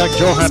 Somebody tag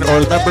Johan or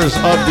members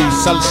of the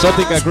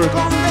Salsotica group.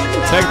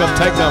 Tag them,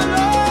 tag them.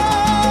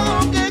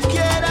 Que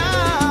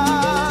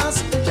quieras,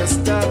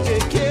 hasta que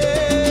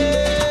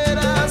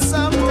quieras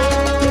amor.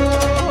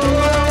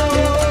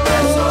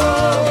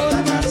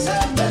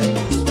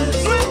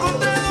 No he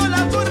encontrado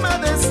la forma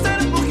de ser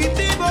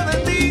fugitivo de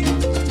ti.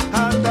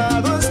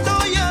 Atado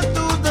estoy a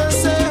tu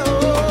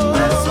deseo.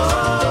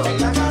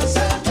 La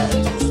cárcel de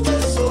tus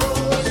besos.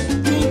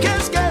 Y que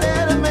es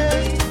quererme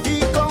y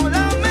con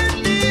la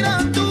mentira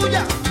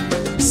tuya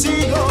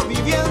sigo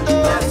viviendo.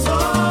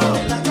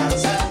 La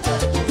cárcel de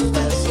tus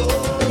besos.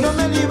 No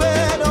me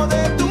libero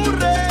de tus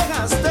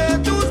rejas, de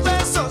tus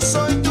besos.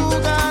 Soy tu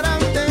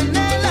garante en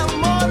el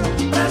amor.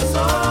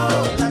 Preso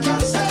en la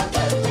cárcel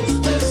de tus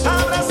besos.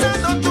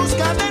 Abrazando tus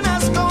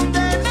cadenas,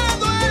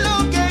 condenado en lo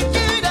que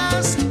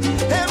quieras,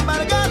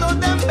 embargado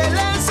te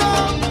embelezo.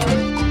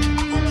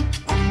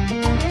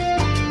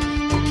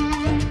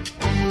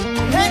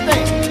 Gente,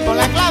 con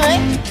la clave.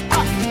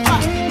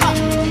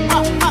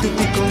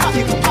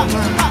 Contigo,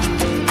 mamá.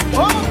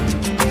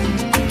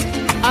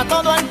 A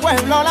todo el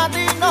pueblo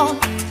latino,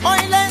 hoy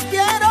les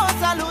quiero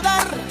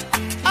saludar.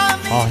 A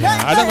mi Oh, yeah.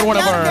 gente Another one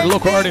of our de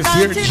local artists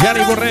here, Chile, Jenny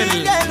Brasil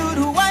Borrell. y el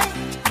Uruguay,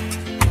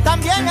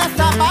 también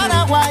hasta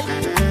Paraguay,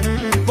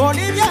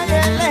 Bolivia y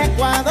el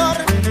Ecuador,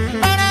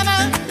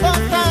 Panamá,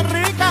 Costa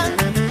Rica,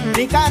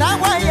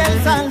 Nicaragua y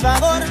El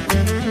Salvador,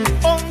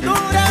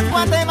 Honduras,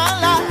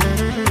 Guatemala,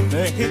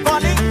 México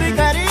lindo y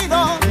querido,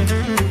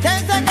 que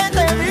sé que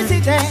te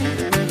visité,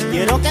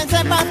 quiero que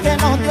sepas que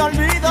no te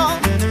olvido.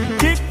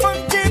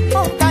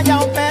 Chico,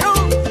 Callao, Perú,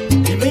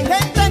 y mi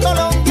gente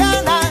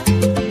colombiana,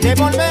 de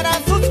volver a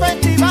sus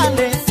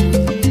festivales,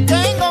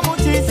 tengo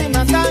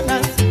muchísimas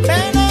ganas.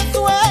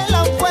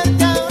 Venezuela, un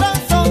fuerte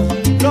abrazo,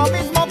 lo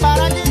mismo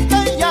para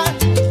Quisqueya,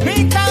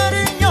 mi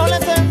cariño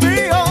les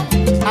envío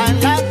a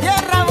la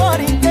tierra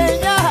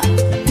boriqueña.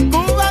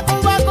 Cuba,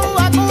 Cuba,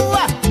 Cuba,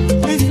 Cuba,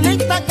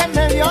 islita que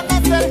me vio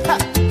nacer,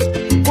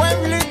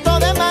 pueblito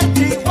de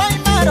Martí,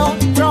 Guaymaro,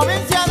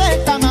 provincia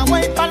de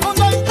Camagüey, pa'l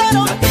mundo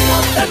entero.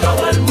 De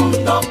todo el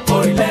mundo,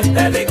 hoy les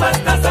dedico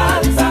esta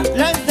salsa.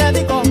 Les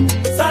dedico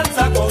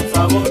Salsa con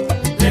sabor,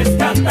 les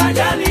canta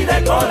Yani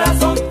de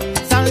corazón.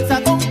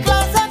 salsa con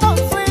clase, con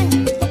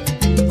swing,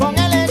 con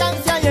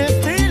elegancia y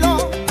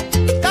estilo.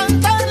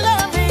 Cantarle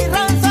a mi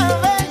raza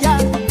bella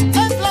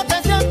es lo que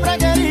siempre he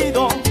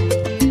querido.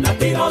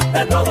 Latinos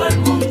de todo el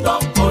mundo,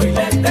 hoy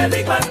les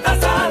dedico esta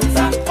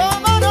salsa.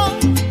 ¿Cómo no?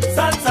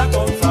 Salsa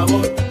con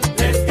sabor,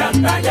 les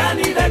canta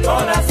Yani de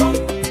corazón.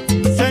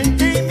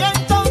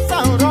 Sentimiento,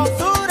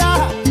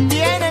 sabrosura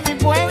tiene mi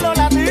pueblo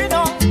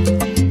latino.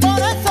 Por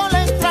eso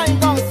les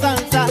traigo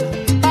salsa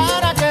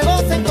para que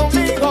gocen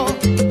conmigo,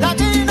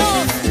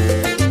 latinos.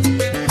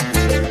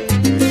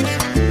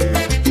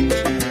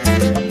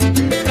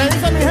 ¿Qué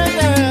dice mi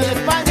gente de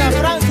España,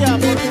 Francia,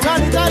 Portugal,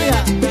 Italia?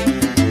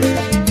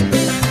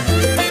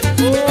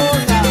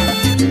 Puta.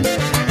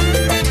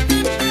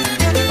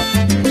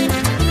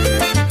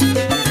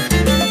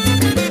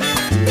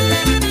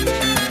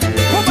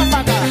 Upa, pa'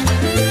 acá.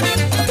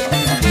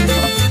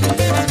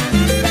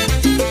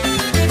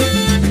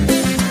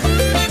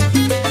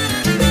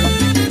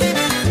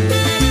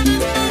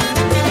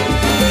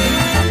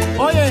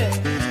 Oye,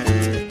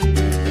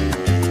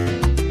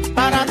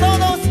 para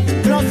todos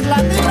los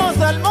latinos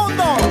del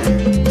mundo,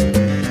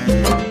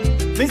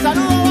 mi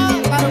saludo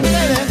va para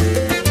ustedes.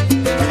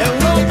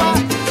 Europa,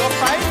 los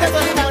países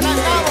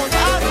escandinavos,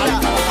 Asia,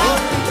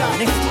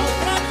 África,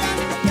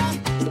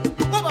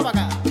 vamos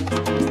para acá.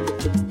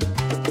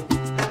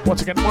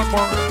 Once again, one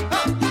more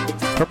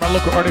from our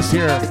local artist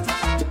here.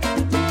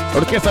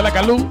 Orquesta La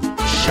Calú,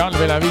 Sean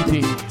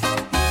Belaviti.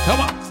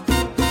 Come on.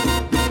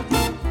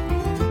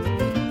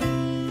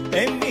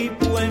 En mi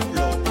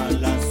pueblo a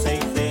las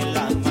 6 de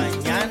la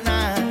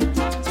mañana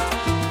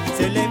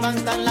se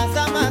levantan las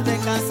amas de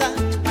casa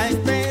a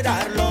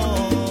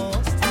esperarlos.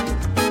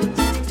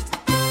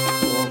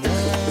 Con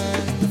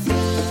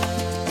ansias.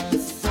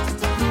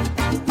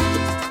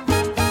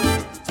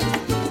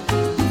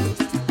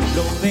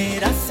 Lo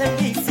verás en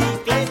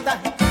bicicleta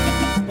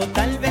o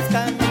tal vez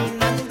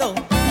caminando,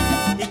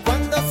 y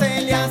cuando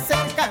se le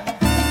acercan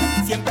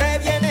siempre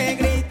viene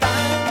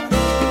gritando.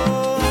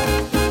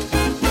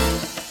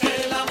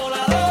 El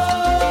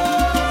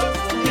amolador,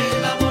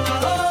 el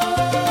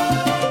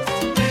amolador,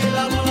 el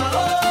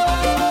amolador.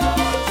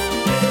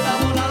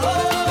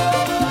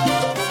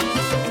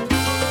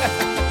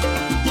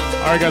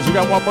 right, guys, we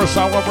got one more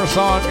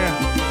song,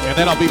 and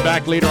then I'll be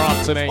back later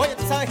on today. Oye,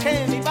 ¿tú sabes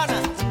qué, mi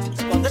pana?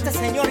 Cuando este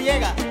señor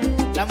llega,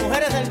 las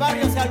mujeres del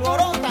barrio se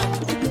alborotan.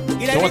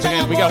 Y le So once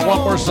again, we got one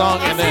more song,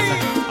 and then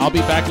I'll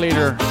be back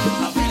later.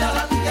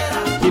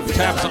 Keep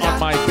tabs on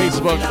my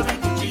Facebook.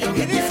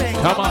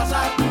 Come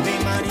on.